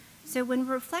 So when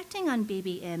reflecting on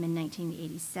Baby M in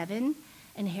 1987,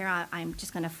 and here I'm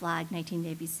just going to flag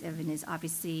 1987 is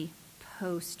obviously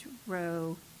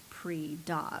post-Roe,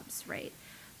 pre-Dobbs, right?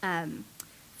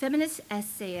 Feminist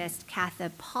essayist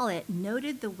Katha Pollitt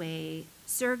noted the way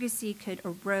surrogacy could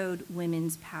erode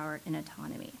women's power and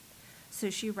autonomy. So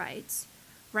she writes,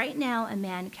 right now a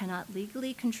man cannot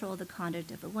legally control the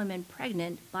conduct of a woman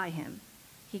pregnant by him.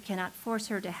 He cannot force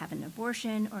her to have an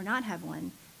abortion or not have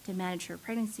one, to manage her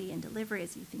pregnancy and delivery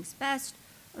as he thinks best,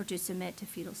 or to submit to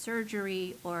fetal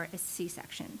surgery or a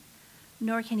C-section.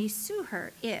 Nor can he sue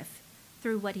her if,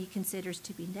 through what he considers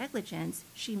to be negligence,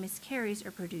 she miscarries or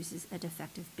produces a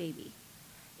defective baby.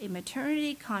 A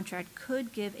maternity contract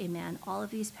could give a man all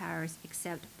of these powers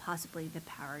except possibly the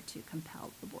power to compel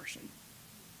abortion.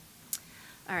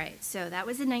 All right, so that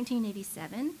was in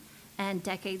 1987, and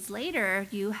decades later,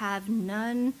 you have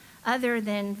none other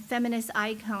than feminist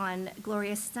icon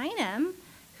Gloria Steinem,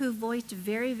 who voiced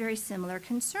very, very similar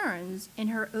concerns in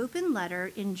her open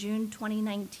letter in June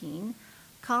 2019,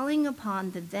 calling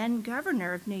upon the then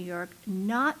governor of New York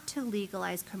not to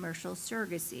legalize commercial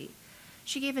surrogacy.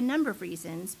 She gave a number of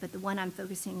reasons, but the one I'm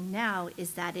focusing now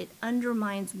is that it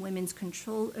undermines women's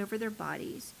control over their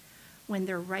bodies when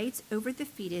their rights over the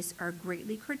fetus are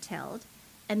greatly curtailed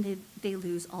and they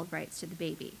lose all rights to the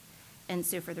baby. And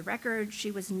so for the record,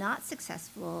 she was not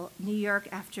successful. New York,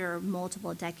 after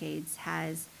multiple decades,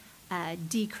 has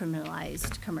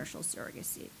decriminalized commercial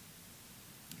surrogacy.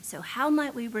 So how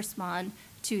might we respond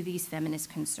to these feminist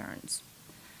concerns?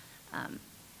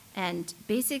 And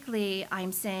basically,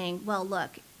 I'm saying, well,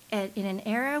 look, in an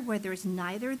era where there's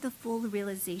neither the full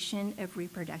realization of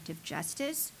reproductive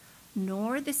justice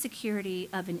nor the security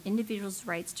of an individual's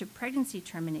rights to pregnancy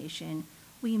termination,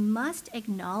 we must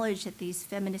acknowledge that these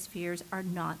feminist fears are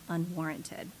not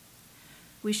unwarranted.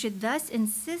 We should thus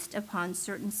insist upon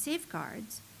certain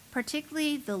safeguards,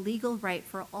 particularly the legal right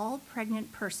for all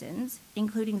pregnant persons,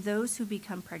 including those who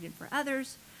become pregnant for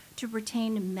others, to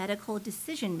retain medical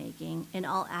decision-making in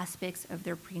all aspects of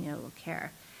their prenatal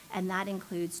care, and that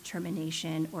includes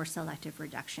termination or selective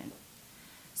reduction.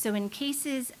 So in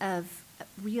cases of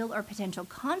real or potential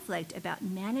conflict about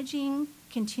managing,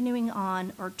 continuing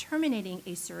on, or terminating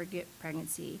a surrogate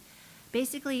pregnancy,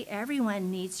 basically everyone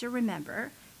needs to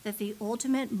remember that the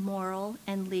ultimate moral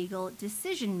and legal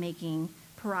decision-making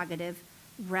prerogative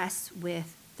rests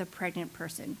with the pregnant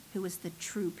person, who is the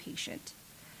true patient.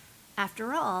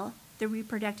 After all, the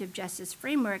reproductive justice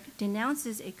framework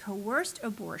denounces a coerced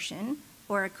abortion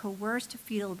or a coerced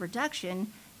fetal reduction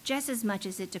just as much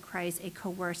as it decries a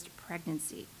coerced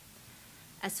pregnancy.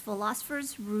 As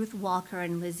philosophers Ruth Walker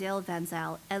and Lizelle Van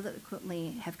Zyl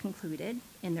eloquently have concluded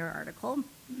in their article,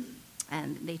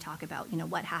 and they talk about,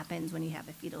 what happens when you have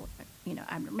a fetal,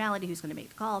 abnormality, who's going to make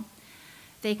the call,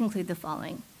 they conclude the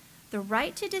following. The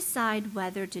right to decide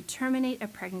whether to terminate a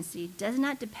pregnancy does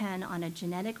not depend on a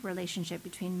genetic relationship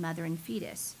between mother and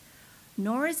fetus,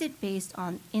 nor is it based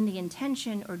in the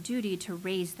intention or duty to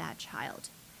raise that child.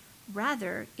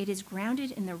 Rather, it is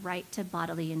grounded in the right to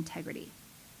bodily integrity.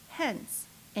 Hence,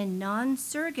 in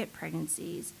non-surrogate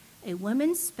pregnancies, a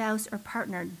woman's spouse or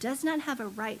partner does not have a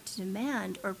right to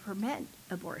demand or permit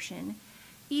abortion,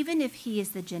 even if he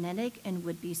is the genetic and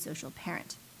would-be social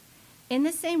parent. In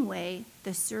the same way,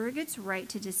 the surrogate's right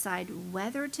to decide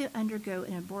whether to undergo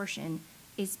an abortion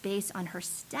is based on her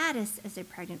status as a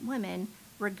pregnant woman,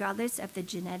 regardless of the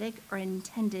genetic or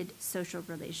intended social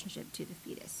relationship to the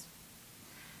fetus.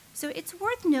 So it's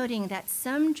worth noting that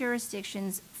some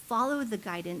jurisdictions follow the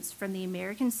guidance from the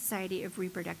American Society of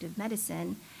Reproductive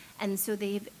Medicine, and so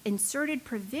they've inserted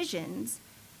provisions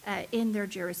in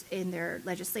their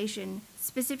legislation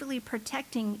specifically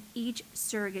protecting each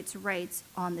surrogate's rights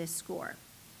on this score.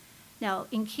 Now,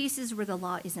 in cases where the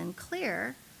law is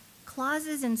unclear,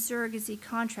 clauses in surrogacy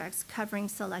contracts covering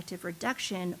selective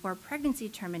reduction or pregnancy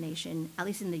termination, at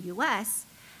least in the US,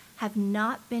 have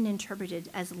not been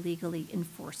interpreted as legally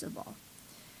enforceable.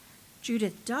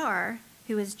 Judith Darr,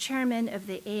 who is chairman of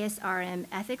the ASRM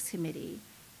Ethics Committee,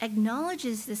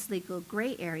 acknowledges this legal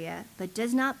gray area, but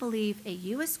does not believe a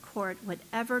U.S. court would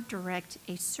ever direct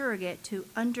a surrogate to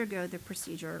undergo the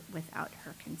procedure without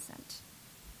her consent.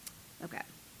 Okay,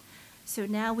 so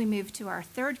now we move to our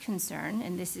third concern,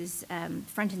 and this is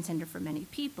front and center for many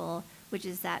people, which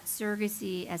is that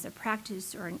surrogacy as a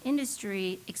practice or an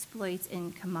industry exploits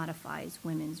and commodifies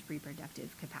women's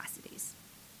reproductive capacities.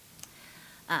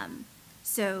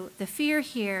 So the fear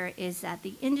here is that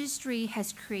the industry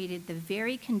has created the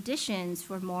very conditions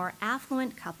for more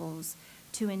affluent couples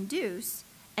to induce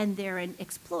and therein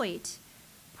exploit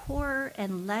poorer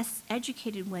and less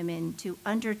educated women to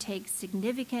undertake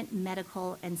significant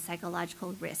medical and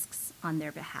psychological risks on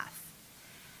their behalf.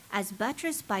 As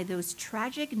buttressed by those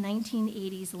tragic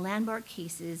 1980s landmark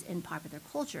cases in popular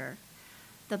culture,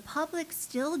 the public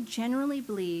still generally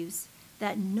believes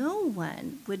that no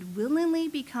one would willingly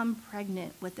become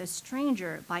pregnant with a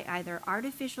stranger by either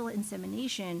artificial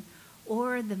insemination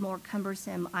or the more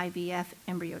cumbersome IVF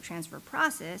embryo transfer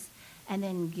process, and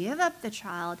then give up the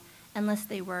child unless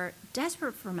they were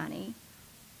desperate for money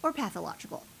or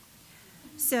pathological.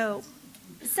 So,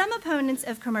 some opponents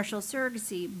of commercial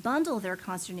surrogacy bundle their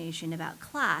consternation about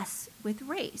class with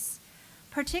race,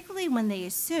 particularly when they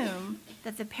assume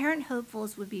that the parent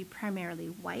hopefuls would be primarily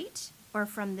white or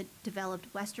from the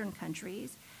developed Western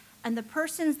countries, and the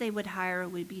persons they would hire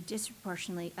would be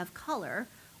disproportionately of color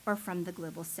or from the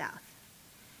global South.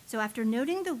 So after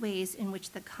noting the ways in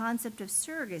which the concept of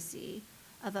surrogacy,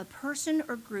 of a person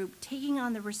or group taking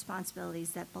on the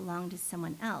responsibilities that belong to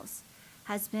someone else,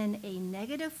 has been a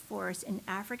negative force in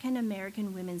African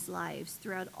American women's lives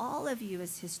throughout all of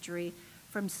U.S. history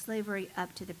from slavery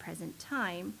up to the present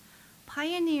time,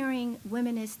 pioneering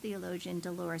womanist theologian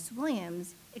Dolores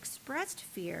Williams expressed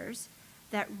fears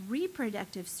that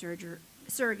reproductive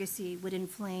surrogacy would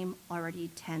inflame already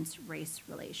tense race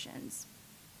relations.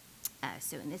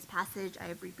 So in this passage I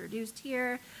have reproduced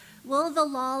here, will the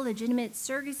law legitimate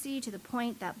surrogacy to the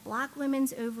point that Black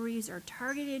women's ovaries are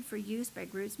targeted for use by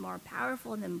groups more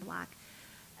powerful than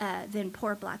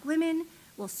poor Black women?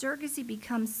 Will surrogacy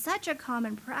become such a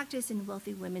common practice in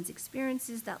wealthy women's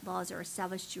experiences that laws are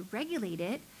established to regulate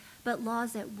it, but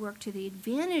laws that work to the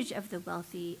advantage of the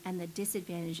wealthy and the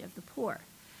disadvantage of the poor?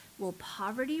 Will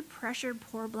poverty pressure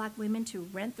poor Black women to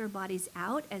rent their bodies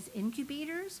out as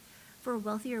incubators for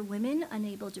wealthier women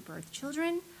unable to birth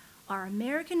children? Are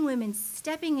American women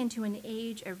stepping into an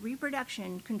age of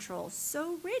reproduction control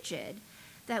so rigid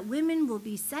that women will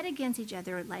be set against each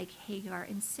other like Hagar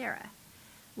and Sarah?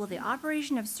 Will the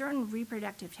operation of certain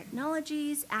reproductive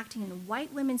technologies acting in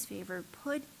white women's favor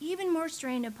put even more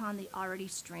strain upon the already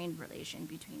strained relation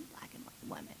between Black and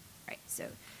white women? Right. So,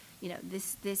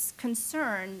 this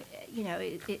concern,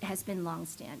 it has been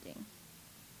longstanding.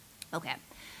 Okay.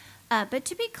 But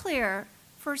to be clear,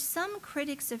 for some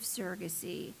critics of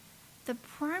surrogacy, the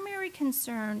primary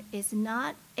concern is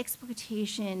not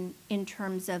exploitation in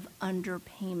terms of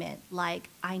underpayment, like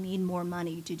I need more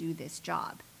money to do this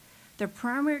job. The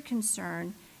primary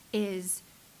concern is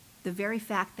the very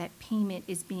fact that payment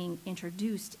is being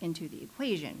introduced into the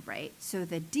equation, right? So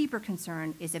the deeper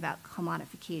concern is about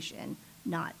commodification,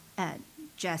 not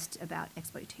just about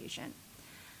exploitation.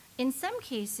 In some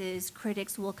cases,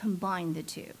 critics will combine the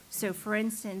two. So for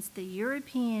instance, the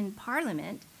European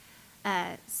Parliament,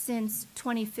 since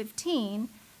 2015,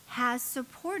 has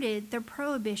supported the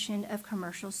prohibition of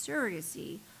commercial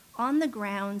surrogacy on the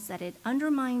grounds that it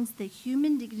undermines the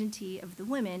human dignity of the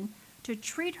woman to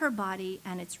treat her body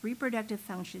and its reproductive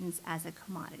functions as a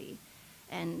commodity.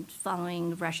 And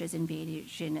following Russia's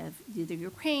invasion of the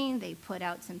Ukraine, they put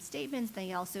out some statements.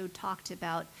 They also talked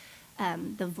about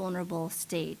the vulnerable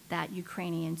state that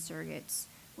Ukrainian surrogates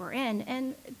were in.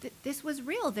 And this was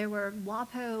real. There were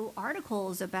WAPO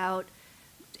articles about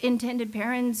intended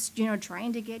parents,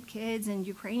 trying to get kids and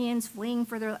Ukrainians fleeing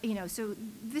for their, so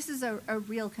this is a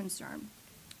real concern.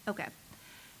 Okay.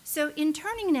 So in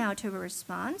turning now to a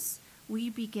response, we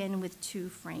begin with two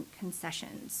frank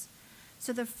concessions.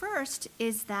 So the first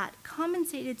is that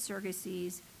compensated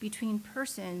surrogacies between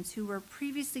persons who were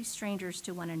previously strangers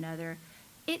to one another,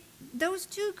 those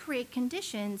do create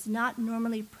conditions not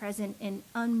normally present in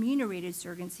unremunerated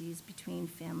surrogacies between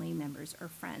family members or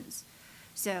friends.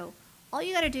 So all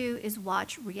you got to do is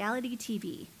watch reality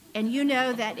TV, and you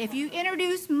know that if you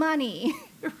introduce money,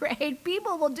 right,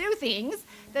 people will do things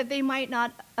that they might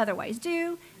not otherwise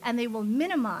do, and they will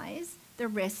minimize the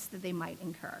risks that they might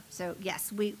incur. So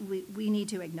yes, we need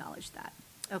to acknowledge that.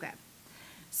 Okay.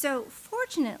 So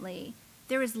fortunately,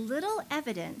 there is little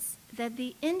evidence that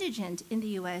the indigent in the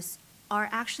U.S. are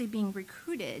actually being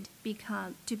recruited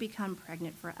to become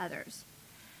pregnant for others.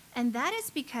 And that is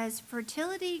because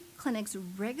fertility clinics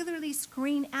regularly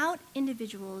screen out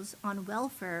individuals on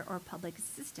welfare or public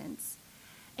assistance.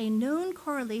 A known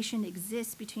correlation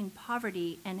exists between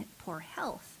poverty and poor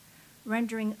health,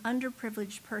 rendering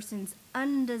underprivileged persons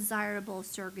undesirable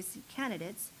surrogacy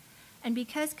candidates, and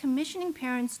because commissioning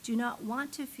parents do not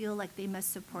want to feel like they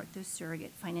must support the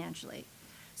surrogate financially.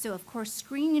 So of course,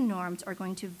 screening norms are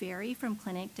going to vary from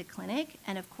clinic to clinic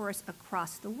and of course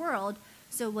across the world.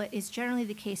 So what is generally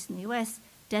the case in the US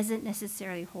doesn't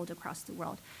necessarily hold across the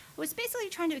world. I was basically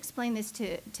trying to explain this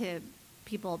to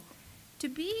people. To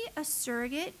be a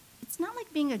surrogate, it's not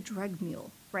like being a drug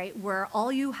mule, right? Where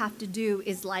all you have to do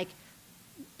is like,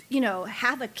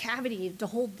 have a cavity to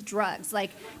hold the drugs.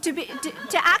 Like to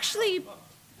actually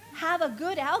have a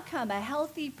good outcome, a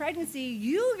healthy pregnancy,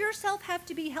 you yourself have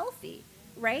to be healthy,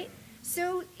 right?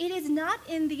 So it is not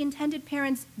in the intended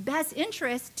parent's best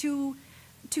interest to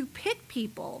pick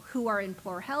people who are in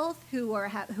poor health, who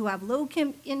have low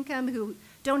income, who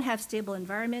don't have stable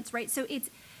environments, right? So it's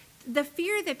the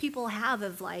fear that people have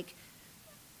of like,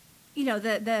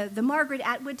 the Margaret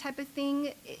Atwood type of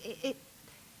thing.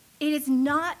 It is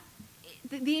not,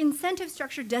 the incentive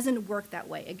structure doesn't work that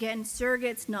way. Again,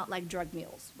 surrogates, not like drug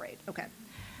mules, right?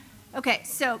 Okay,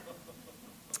 so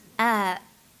now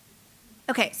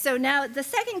the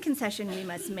second concession we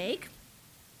must make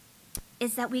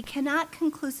is that we cannot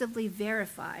conclusively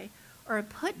verify or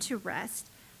put to rest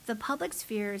the public's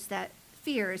fears that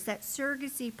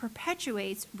surrogacy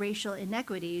perpetuates racial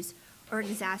inequities or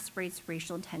exacerbates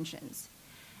racial tensions.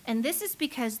 And this is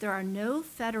because there are no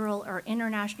federal or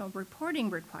international reporting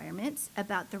requirements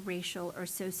about the racial or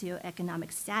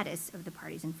socioeconomic status of the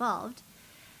parties involved,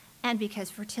 and because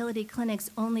fertility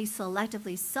clinics only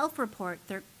selectively self-report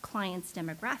their clients'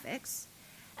 demographics,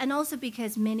 and also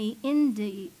because many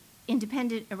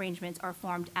independent arrangements are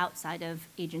formed outside of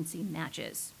agency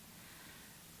matches.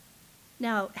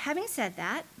 Now, having said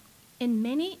that, in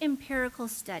many empirical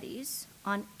studies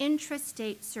on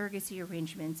intrastate surrogacy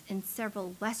arrangements in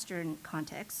several Western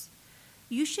contexts,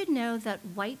 you should know that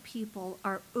white people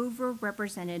are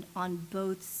overrepresented on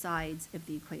both sides of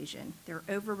the equation. They're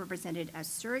overrepresented as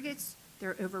surrogates,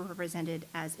 they're overrepresented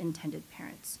as intended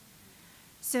parents.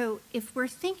 So if we're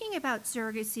thinking about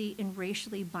surrogacy in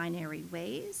racially binary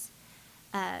ways,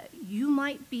 you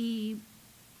might be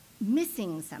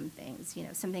missing some things.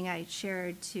 Something I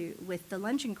shared with the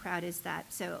luncheon crowd is that,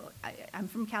 I'm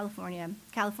from California.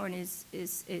 California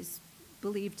is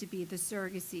believed to be the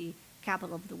surrogacy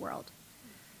capital of the world.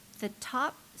 The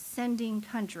top sending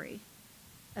country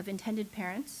of intended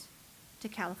parents to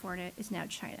California is now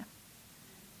China.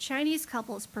 Chinese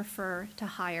couples prefer to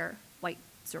hire white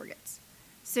surrogates.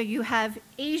 So you have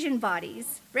Asian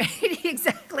bodies, right?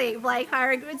 Exactly, like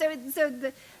hiring.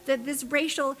 This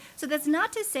racial. So that's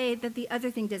not to say that the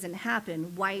other thing doesn't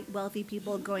happen. White wealthy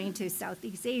people going to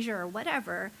Southeast Asia or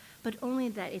whatever, but only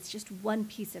that it's just one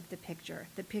piece of the picture.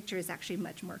 The picture is actually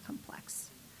much more complex.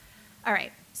 All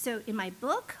right. So in my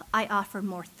book, I offer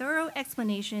more thorough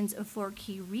explanations of 4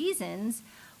 key reasons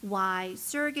why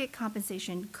surrogate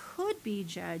compensation could be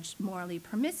judged morally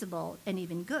permissible and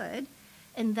even good,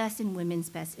 and thus in women's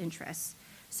best interests.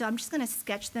 So I'm just going to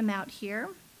sketch them out here,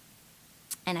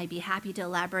 and I'd be happy to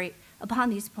elaborate upon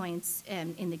these points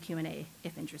in the Q&A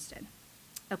if interested.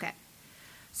 Okay,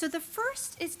 so the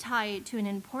first is tied to an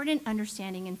important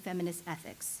understanding in feminist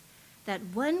ethics, that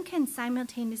one can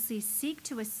simultaneously seek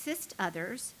to assist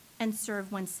others and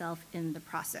serve oneself in the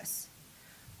process.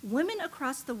 Women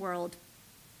across the world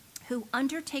who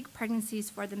undertake pregnancies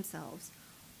for themselves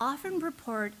often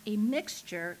report a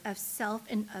mixture of self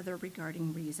and other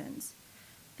regarding reasons.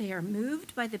 They are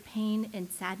moved by the pain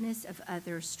and sadness of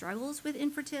others' struggles with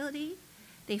infertility.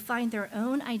 They find their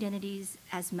own identities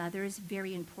as mothers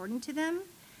very important to them.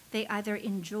 They either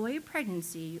enjoy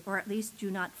pregnancy or at least do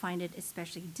not find it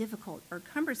especially difficult or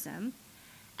cumbersome.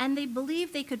 And they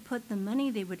believe they could put the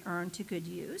money they would earn to good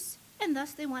use. and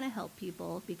thus they want to help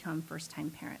people become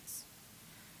first-time parents.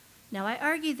 Now, I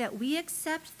argue that we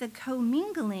accept the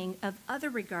commingling of other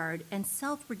regard and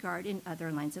self-regard in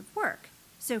other lines of work.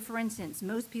 So, for instance,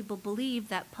 most people believe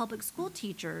that public school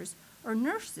teachers or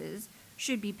nurses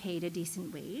should be paid a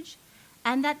decent wage,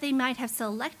 and that they might have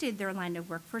selected their line of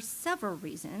work for several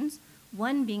reasons,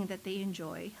 one being that they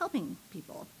enjoy helping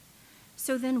people.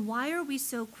 So then why are we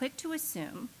so quick to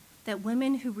assume that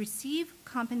women who receive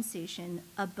compensation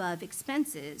above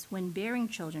expenses when bearing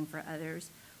children for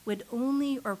others would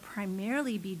only or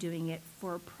primarily be doing it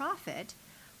for profit,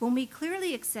 when we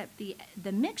clearly accept the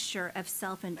mixture of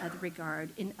self and other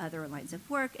regard in other lines of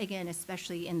work, again,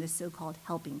 especially in the so-called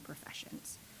helping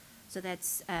professions? So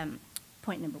that's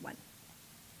point number one.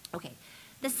 Okay,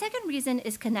 the second reason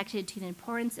is connected to the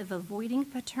importance of avoiding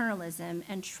paternalism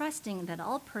and trusting that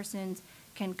all persons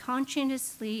can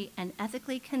conscientiously and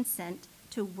ethically consent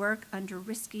to work under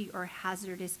risky or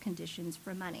hazardous conditions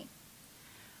for money.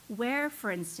 Where,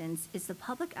 for instance, is the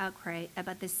public outcry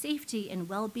about the safety and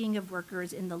well-being of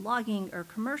workers in the logging or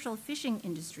commercial fishing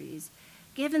industries,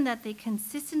 given that they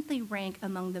consistently rank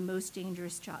among the most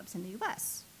dangerous jobs in the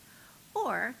U.S.?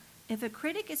 Or, if a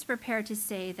critic is prepared to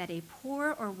say that a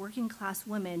poor or working-class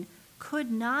woman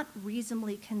could not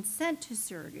reasonably consent to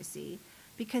surrogacy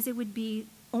because it would be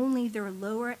only their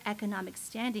lower economic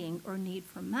standing or need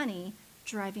for money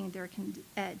driving their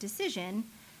decision,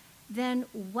 then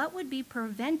what would be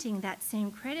preventing that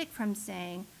same critic from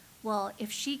saying, well,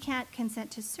 if she can't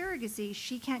consent to surrogacy,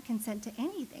 she can't consent to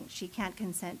anything. She can't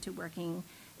consent to working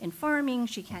in farming,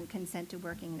 she can't consent to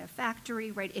working in a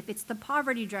factory, right? If it's the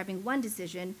poverty driving one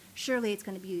decision, surely it's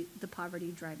going to be the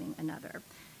poverty driving another.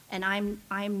 And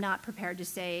I'm not prepared to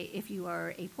say if you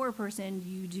are a poor person,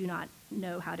 you do not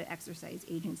know how to exercise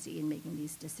agency in making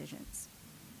these decisions.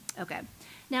 Okay.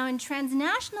 Now, in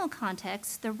transnational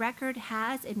contexts, the record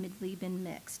has admittedly been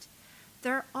mixed.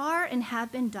 There are and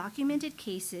have been documented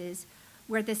cases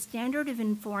where the standard of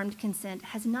informed consent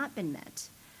has not been met.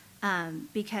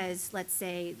 Because, let's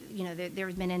say,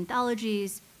 there's been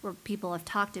anthologies where people have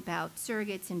talked about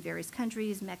surrogates in various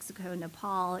countries, Mexico,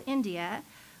 Nepal, India,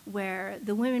 where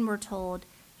the women were told,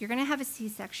 you're going to have a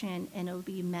C-section and it'll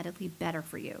be medically better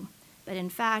for you. But in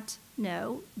fact,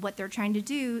 no, what they're trying to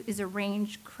do is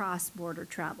arrange cross-border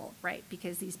travel, right?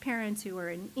 Because these parents who are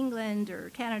in England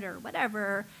or Canada or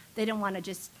whatever, they don't want to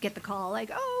just get the call like,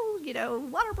 oh,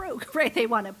 water broke, right? They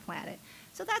want to plan it.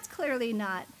 So that's clearly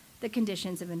not the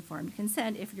conditions of informed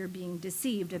consent if you're being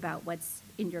deceived about what's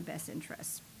in your best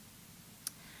interest.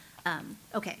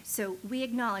 Okay, so we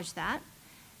acknowledge that.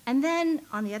 And then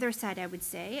on the other side, I would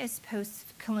say, as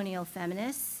post-colonial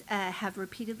feminists have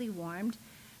repeatedly warned,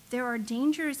 there are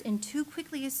dangers in too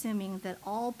quickly assuming that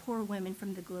all poor women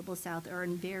from the global south are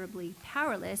invariably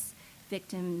powerless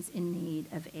victims in need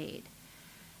of aid.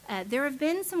 There have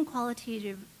been some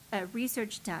qualitative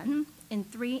research done in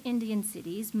 3 Indian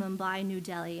cities, Mumbai, New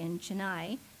Delhi, and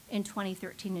Chennai, in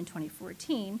 2013 and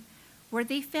 2014, where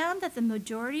they found that the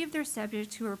majority of their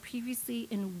subjects who were previously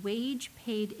in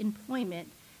wage-paid employment,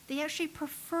 they actually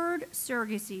preferred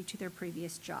surrogacy to their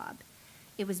previous job.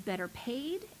 It was better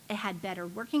paid, it had better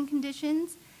working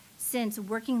conditions, since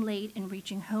working late and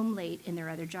reaching home late in their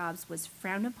other jobs was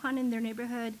frowned upon in their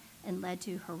neighborhood and led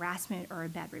to harassment or a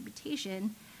bad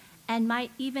reputation, and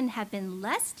might even have been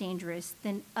less dangerous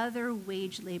than other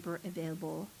wage labor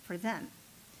available for them.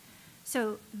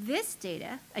 So this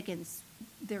data, again,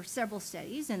 there are several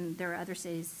studies, and there are other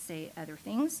studies that say other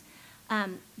things.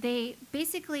 They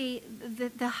basically,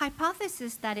 the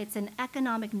hypothesis that it's an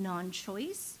economic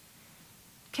non-choice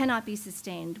cannot be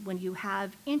sustained when you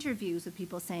have interviews with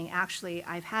people saying, actually,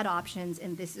 I've had options,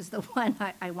 and this is the one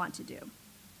I want to do.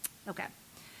 Okay.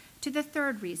 To the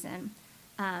third reason,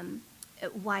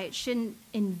 why it shouldn't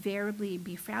invariably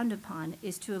be frowned upon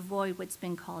is to avoid what's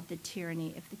been called the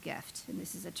tyranny of the gift. And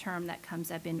this is a term that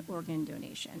comes up in organ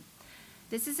donation.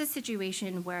 This is a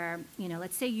situation where,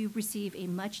 let's say you receive a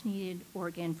much-needed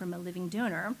organ from a living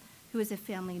donor who is a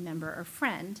family member or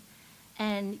friend,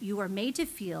 and you are made to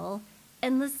feel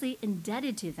endlessly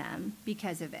indebted to them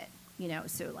because of it.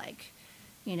 So like,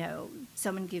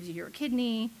 someone gives you your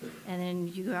kidney, and then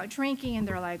you go out drinking, and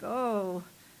they're like, oh,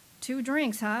 2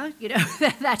 drinks, huh?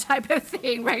 That type of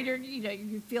thing, right? Or,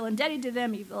 you feel indebted to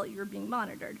them, you feel like you're being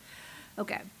monitored.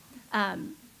 Okay.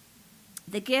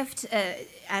 The gift,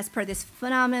 as per this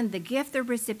phenomenon, the gift the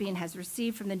recipient has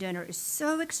received from the donor is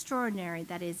so extraordinary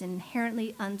that it is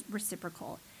inherently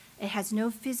unreciprocal. It has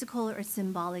no physical or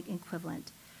symbolic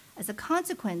equivalent. As a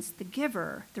consequence, the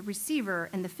giver, the receiver,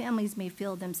 and the families may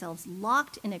feel themselves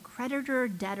locked in a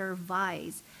creditor-debtor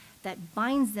vise that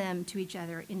binds them to each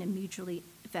other in a mutually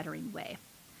fettering way.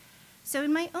 So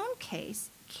in my own case,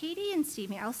 Katie and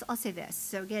Stevie, I'll say this.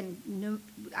 So again, no,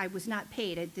 I was not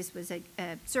paid. This was a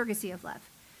surrogacy of love.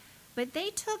 But they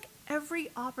took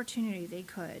every opportunity they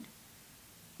could.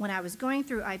 When I was going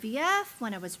through IVF,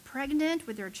 when I was pregnant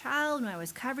with their child, when I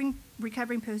was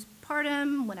recovering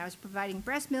postpartum, when I was providing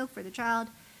breast milk for the child,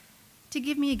 to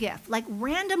give me a gift, like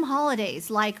random holidays,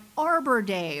 like Arbor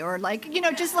Day, or like,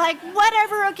 just like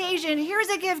whatever occasion, here's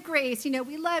a gift, Grace,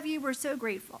 we love you, we're so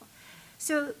grateful.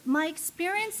 So my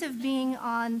experience of being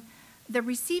on the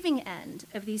receiving end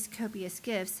of these copious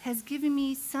gifts has given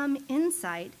me some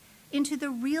insight into the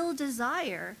real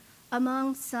desire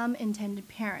among some intended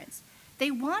parents.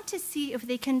 They want to see if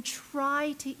they can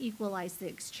try to equalize the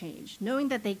exchange, knowing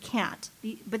that they can't,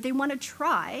 but they want to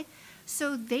try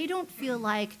so they don't feel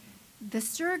like the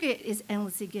surrogate is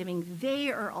endlessly giving,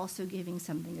 they are also giving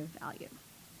something of value.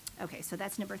 Okay, so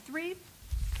that's number 3.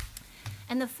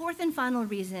 And the fourth and final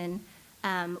reason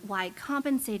why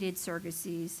compensated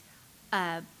surrogacies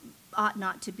ought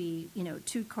not to be,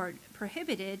 too court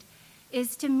prohibited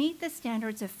is to meet the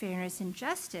standards of fairness and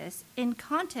justice in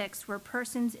contexts where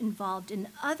persons involved in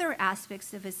other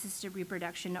aspects of assisted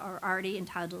reproduction are already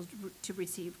entitled to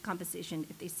receive compensation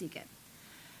if they seek it.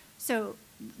 So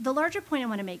the larger point I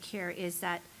want to make here is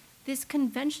that this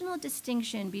conventional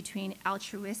distinction between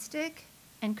altruistic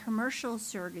and commercial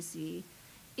surrogacy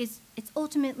it's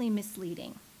ultimately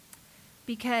misleading,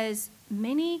 because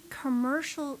many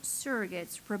commercial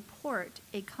surrogates report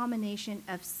a combination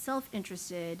of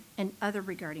self-interested and other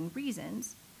regarding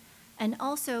reasons, and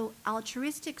also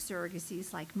altruistic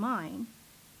surrogacies like mine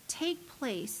take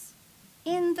place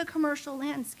in the commercial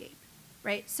landscape,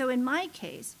 right? So in my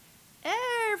case,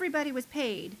 everybody was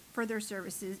paid for their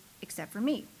services except for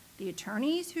me. The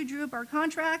attorneys who drew up our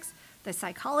contracts, the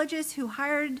psychologists who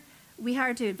we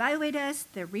hired to evaluate us,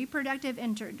 the reproductive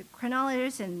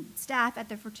endocrinologists and staff at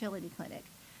the fertility clinic.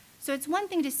 So it's one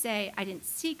thing to say I didn't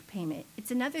seek payment.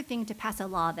 It's another thing to pass a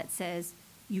law that says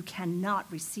you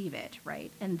cannot receive it,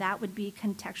 right? And that would be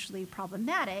contextually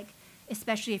problematic,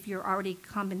 especially if you're already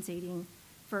compensating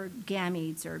for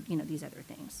gametes or these other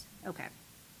things. Okay.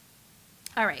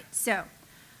 All right, so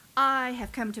I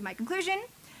have come to my conclusion.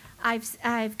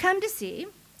 I've come to see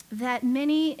that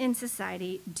many in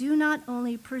society do not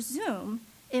only presume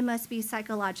it must be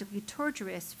psychologically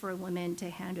torturous for a woman to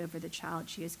hand over the child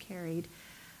she has carried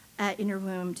in her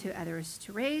womb to others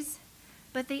to raise,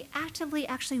 but they actively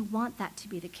actually want that to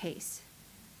be the case,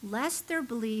 lest their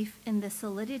belief in the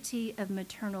solidity of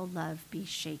maternal love be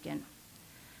shaken.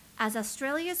 As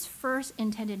Australia's first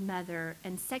intended mother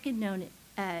and second known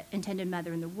intended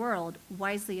mother in the world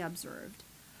wisely observed,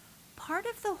 part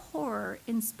of the horror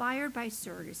inspired by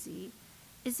surrogacy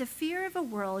is a fear of a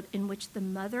world in which the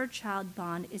mother-child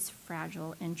bond is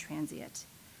fragile and transient,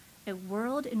 a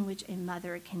world in which a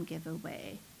mother can give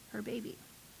away her baby.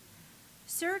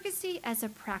 Surrogacy as a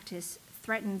practice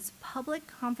threatens public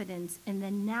confidence in the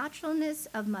naturalness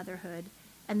of motherhood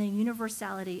and the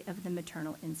universality of the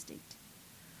maternal instinct.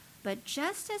 But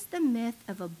just as the myth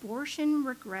of abortion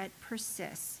regret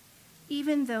persists,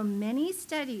 even though many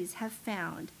studies have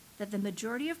found that the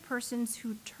majority of persons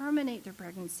who terminate their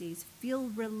pregnancies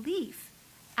feel relief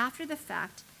after the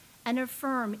fact and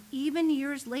affirm even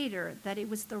years later that it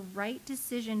was the right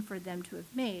decision for them to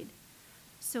have made,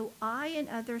 so I and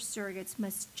other surrogates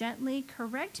must gently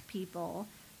correct people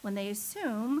when they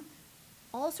assume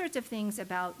all sorts of things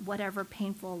about whatever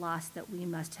painful loss that we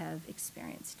must have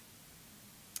experienced.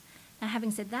 Now,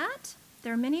 having said that,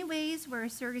 there are many ways where a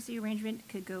surrogacy arrangement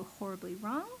could go horribly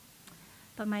wrong,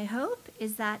 but my hope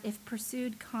is that if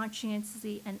pursued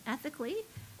conscientiously and ethically,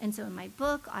 and so in my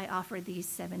book I offer these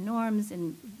 7 norms,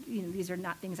 and these are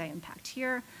not things I unpacked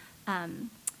here,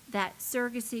 that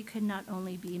surrogacy could not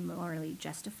only be morally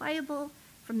justifiable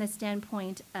from the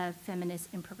standpoint of feminist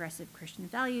and progressive Christian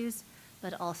values,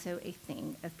 but also a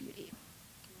thing of beauty.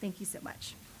 Thank you so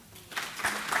much.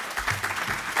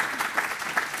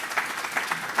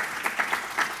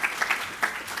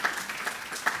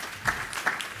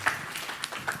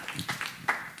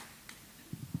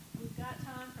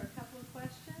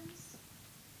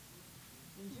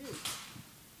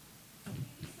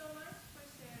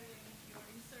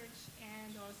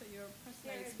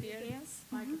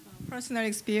 Personal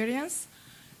experience.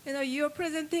 Your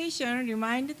presentation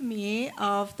reminded me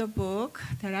of the book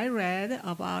that I read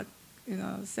about,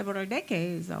 several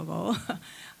decades ago.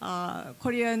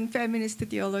 Korean feminist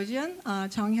theologian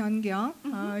Jung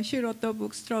Hyun-kyung. She wrote the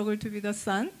book "Struggle to be the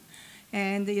Sun,"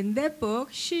 and in that book,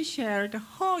 she shared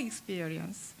her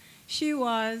experience. She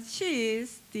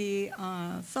is the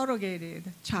surrogated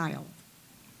child.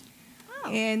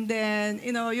 And then,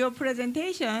 your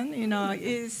presentation,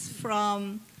 is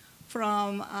from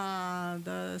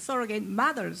the surrogate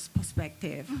mother's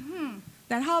perspective. Mm-hmm.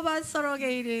 Then how about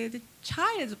surrogated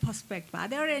child's perspective? Are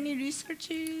there any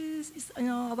researches,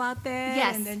 about that?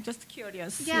 Yes. And then just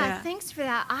curious. Yeah, thanks for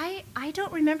that. I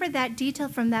don't remember that detail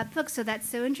from that book, so that's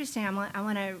so interesting. I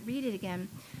want to read it again.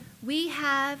 We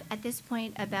have, at this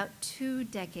point, about 2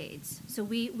 decades. So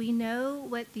we know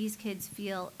what these kids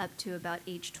feel up to about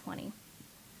age 20.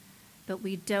 But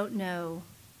we don't know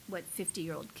what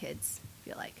 50-year-old kids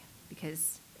feel like,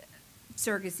 because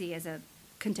surrogacy as a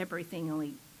contemporary thing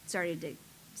only started to,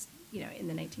 in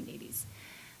the 1980s.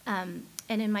 And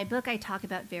in my book, I talk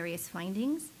about various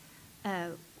findings.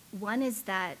 One is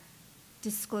that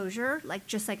disclosure,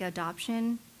 just like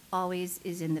adoption, always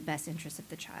is in the best interest of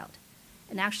the child.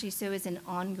 And actually, so is an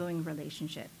ongoing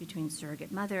relationship between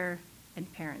surrogate mother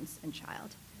and parents and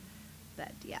child.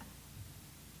 But yeah.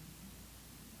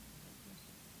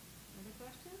 Other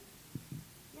questions?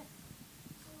 Yes.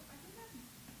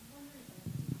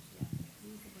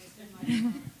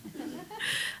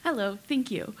 Hello,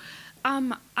 thank you.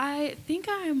 I think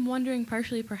I'm wondering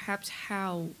partially perhaps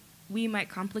how we might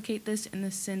complicate this in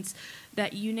the sense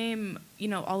that you name,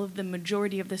 all of the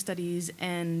majority of the studies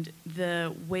and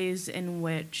the ways in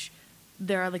which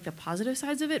there are the positive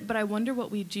sides of it, but I wonder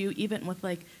what we do even with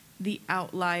the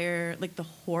outlier, the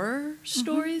horror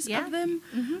stories of them,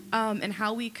 and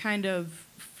how we kind of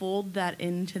fold that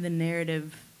into the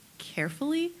narrative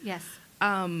carefully. Yes.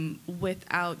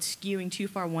 Without skewing too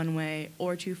far one way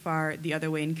or too far the other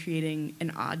way and creating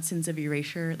an odd sense of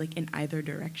erasure, in either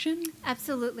direction?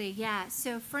 Absolutely, yeah.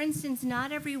 So, for instance,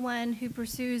 not everyone who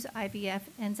pursues IVF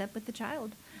ends up with the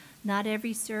child. Not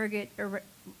every surrogate,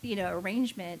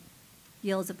 arrangement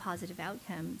yields a positive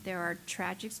outcome. There are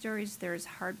tragic stories. There's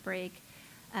heartbreak.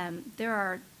 In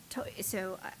the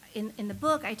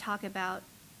book, I talk about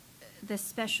the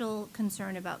special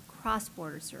concern about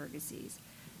cross-border surrogacies.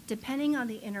 Depending on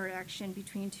the interaction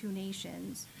between 2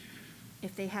 nations,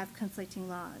 if they have conflicting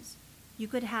laws, you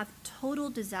could have total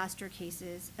disaster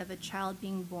cases of a child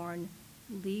being born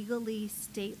legally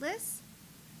stateless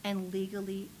and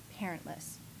legally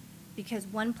parentless. Because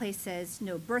one place says,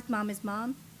 no, birth mom is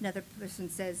mom, another person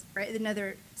says, right,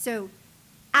 so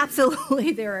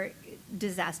absolutely there are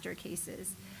disaster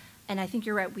cases. And I think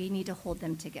you're right, we need to hold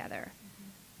them together.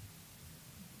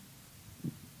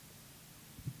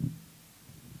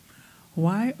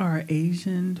 Why are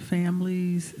Asian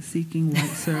families seeking white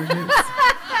surrogates?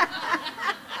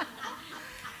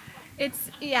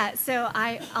 So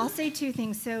I'll say 2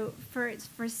 things. So for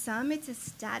some, it's a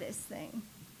status thing.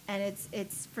 And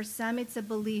it's for some, it's a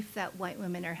belief that white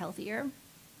women are healthier.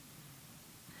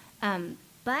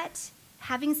 But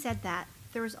having said that,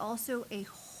 there's also a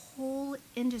whole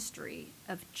industry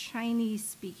of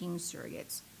Chinese-speaking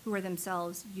surrogates who are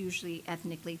themselves usually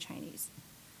ethnically Chinese.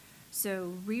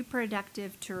 So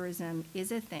reproductive tourism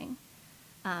is a thing.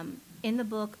 In the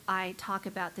book, I talk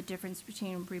about the difference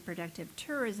between reproductive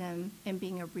tourism and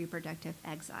being a reproductive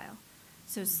exile.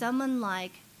 So someone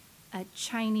like a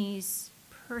Chinese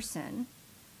person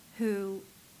who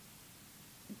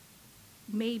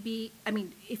maybe,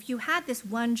 if you had this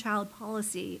one-child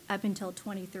policy up until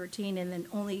 2013 and then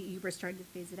only you were starting to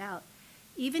phase it out,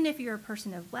 even if you're a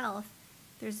person of wealth,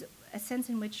 there's a sense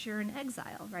in which you're in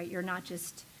exile, right? You're not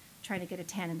just trying to get a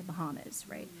tan in the Bahamas,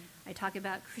 right? I talk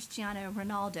about Cristiano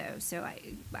Ronaldo, so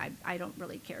I don't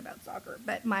really care about soccer,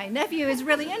 but my nephew is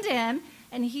really into him,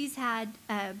 and he's had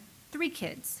 3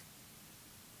 kids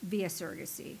via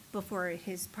surrogacy before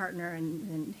his partner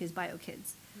and his bio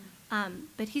kids.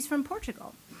 But he's from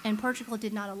Portugal, and Portugal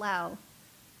did not allow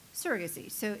surrogacy.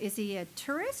 So is he a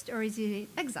tourist or is he an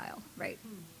exile, right?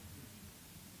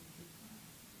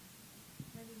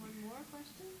 Maybe one more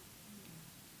question?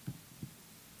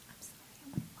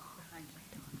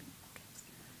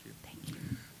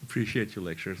 Appreciate your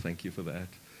lecture. Thank you for that.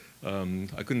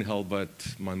 I couldn't help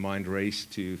but my mind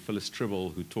raced to Phyllis Tribble,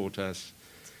 who taught us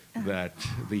that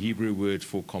the Hebrew word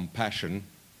for compassion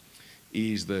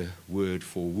is the word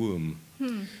for womb.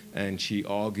 And she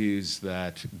argues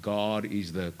that God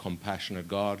is the compassionate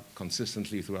God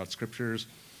consistently throughout scriptures.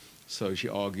 So she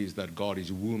argues that God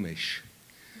is wombish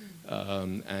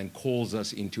and calls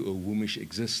us into a wombish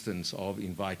existence of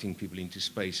inviting people into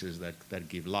spaces that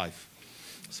give life.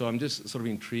 So I'm just sort of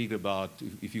intrigued about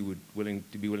if you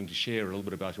would be willing to share a little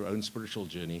bit about your own spiritual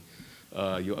journey,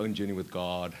 your own journey with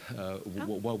God.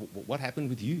 What happened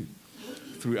with you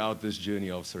throughout this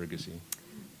journey of surrogacy?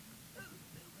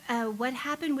 What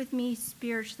happened with me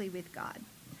spiritually with God?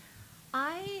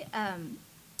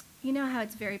 You know how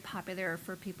it's very popular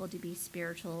for people to be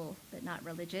spiritual but not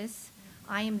religious?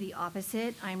 I am the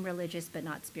opposite. I'm religious but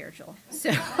not spiritual.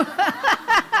 So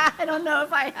I don't know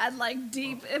if I had like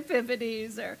deep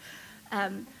epiphanies or,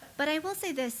 but I will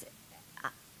say this.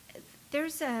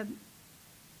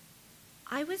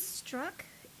 I was struck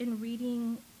in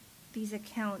reading these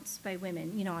accounts by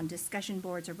women, you know, on discussion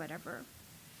boards or whatever,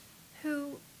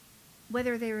 who,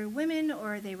 whether they were women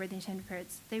or they were the intended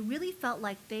parents, they really felt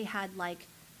like they had like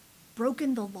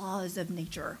broken the laws of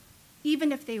nature,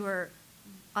 even if they were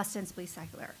ostensibly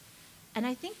secular. And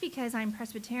I think because I'm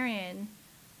Presbyterian,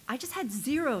 I just had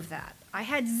zero of that. I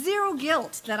had zero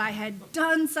guilt that I had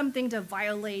done something to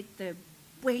violate the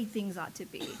way things ought to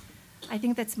be. I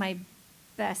think that's my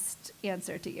best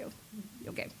answer to you.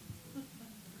 Okay.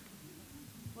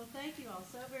 Well, thank you all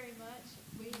so very much.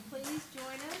 Will you please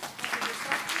join us at the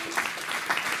reception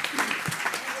and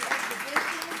the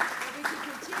exhibition, where we can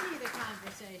continue the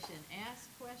conversation. Ask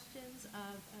questions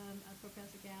of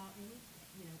Professor Gow.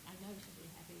 You know, I know she'll be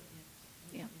happy.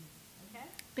 Yeah. Okay?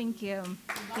 Thank you.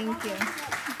 Thank you.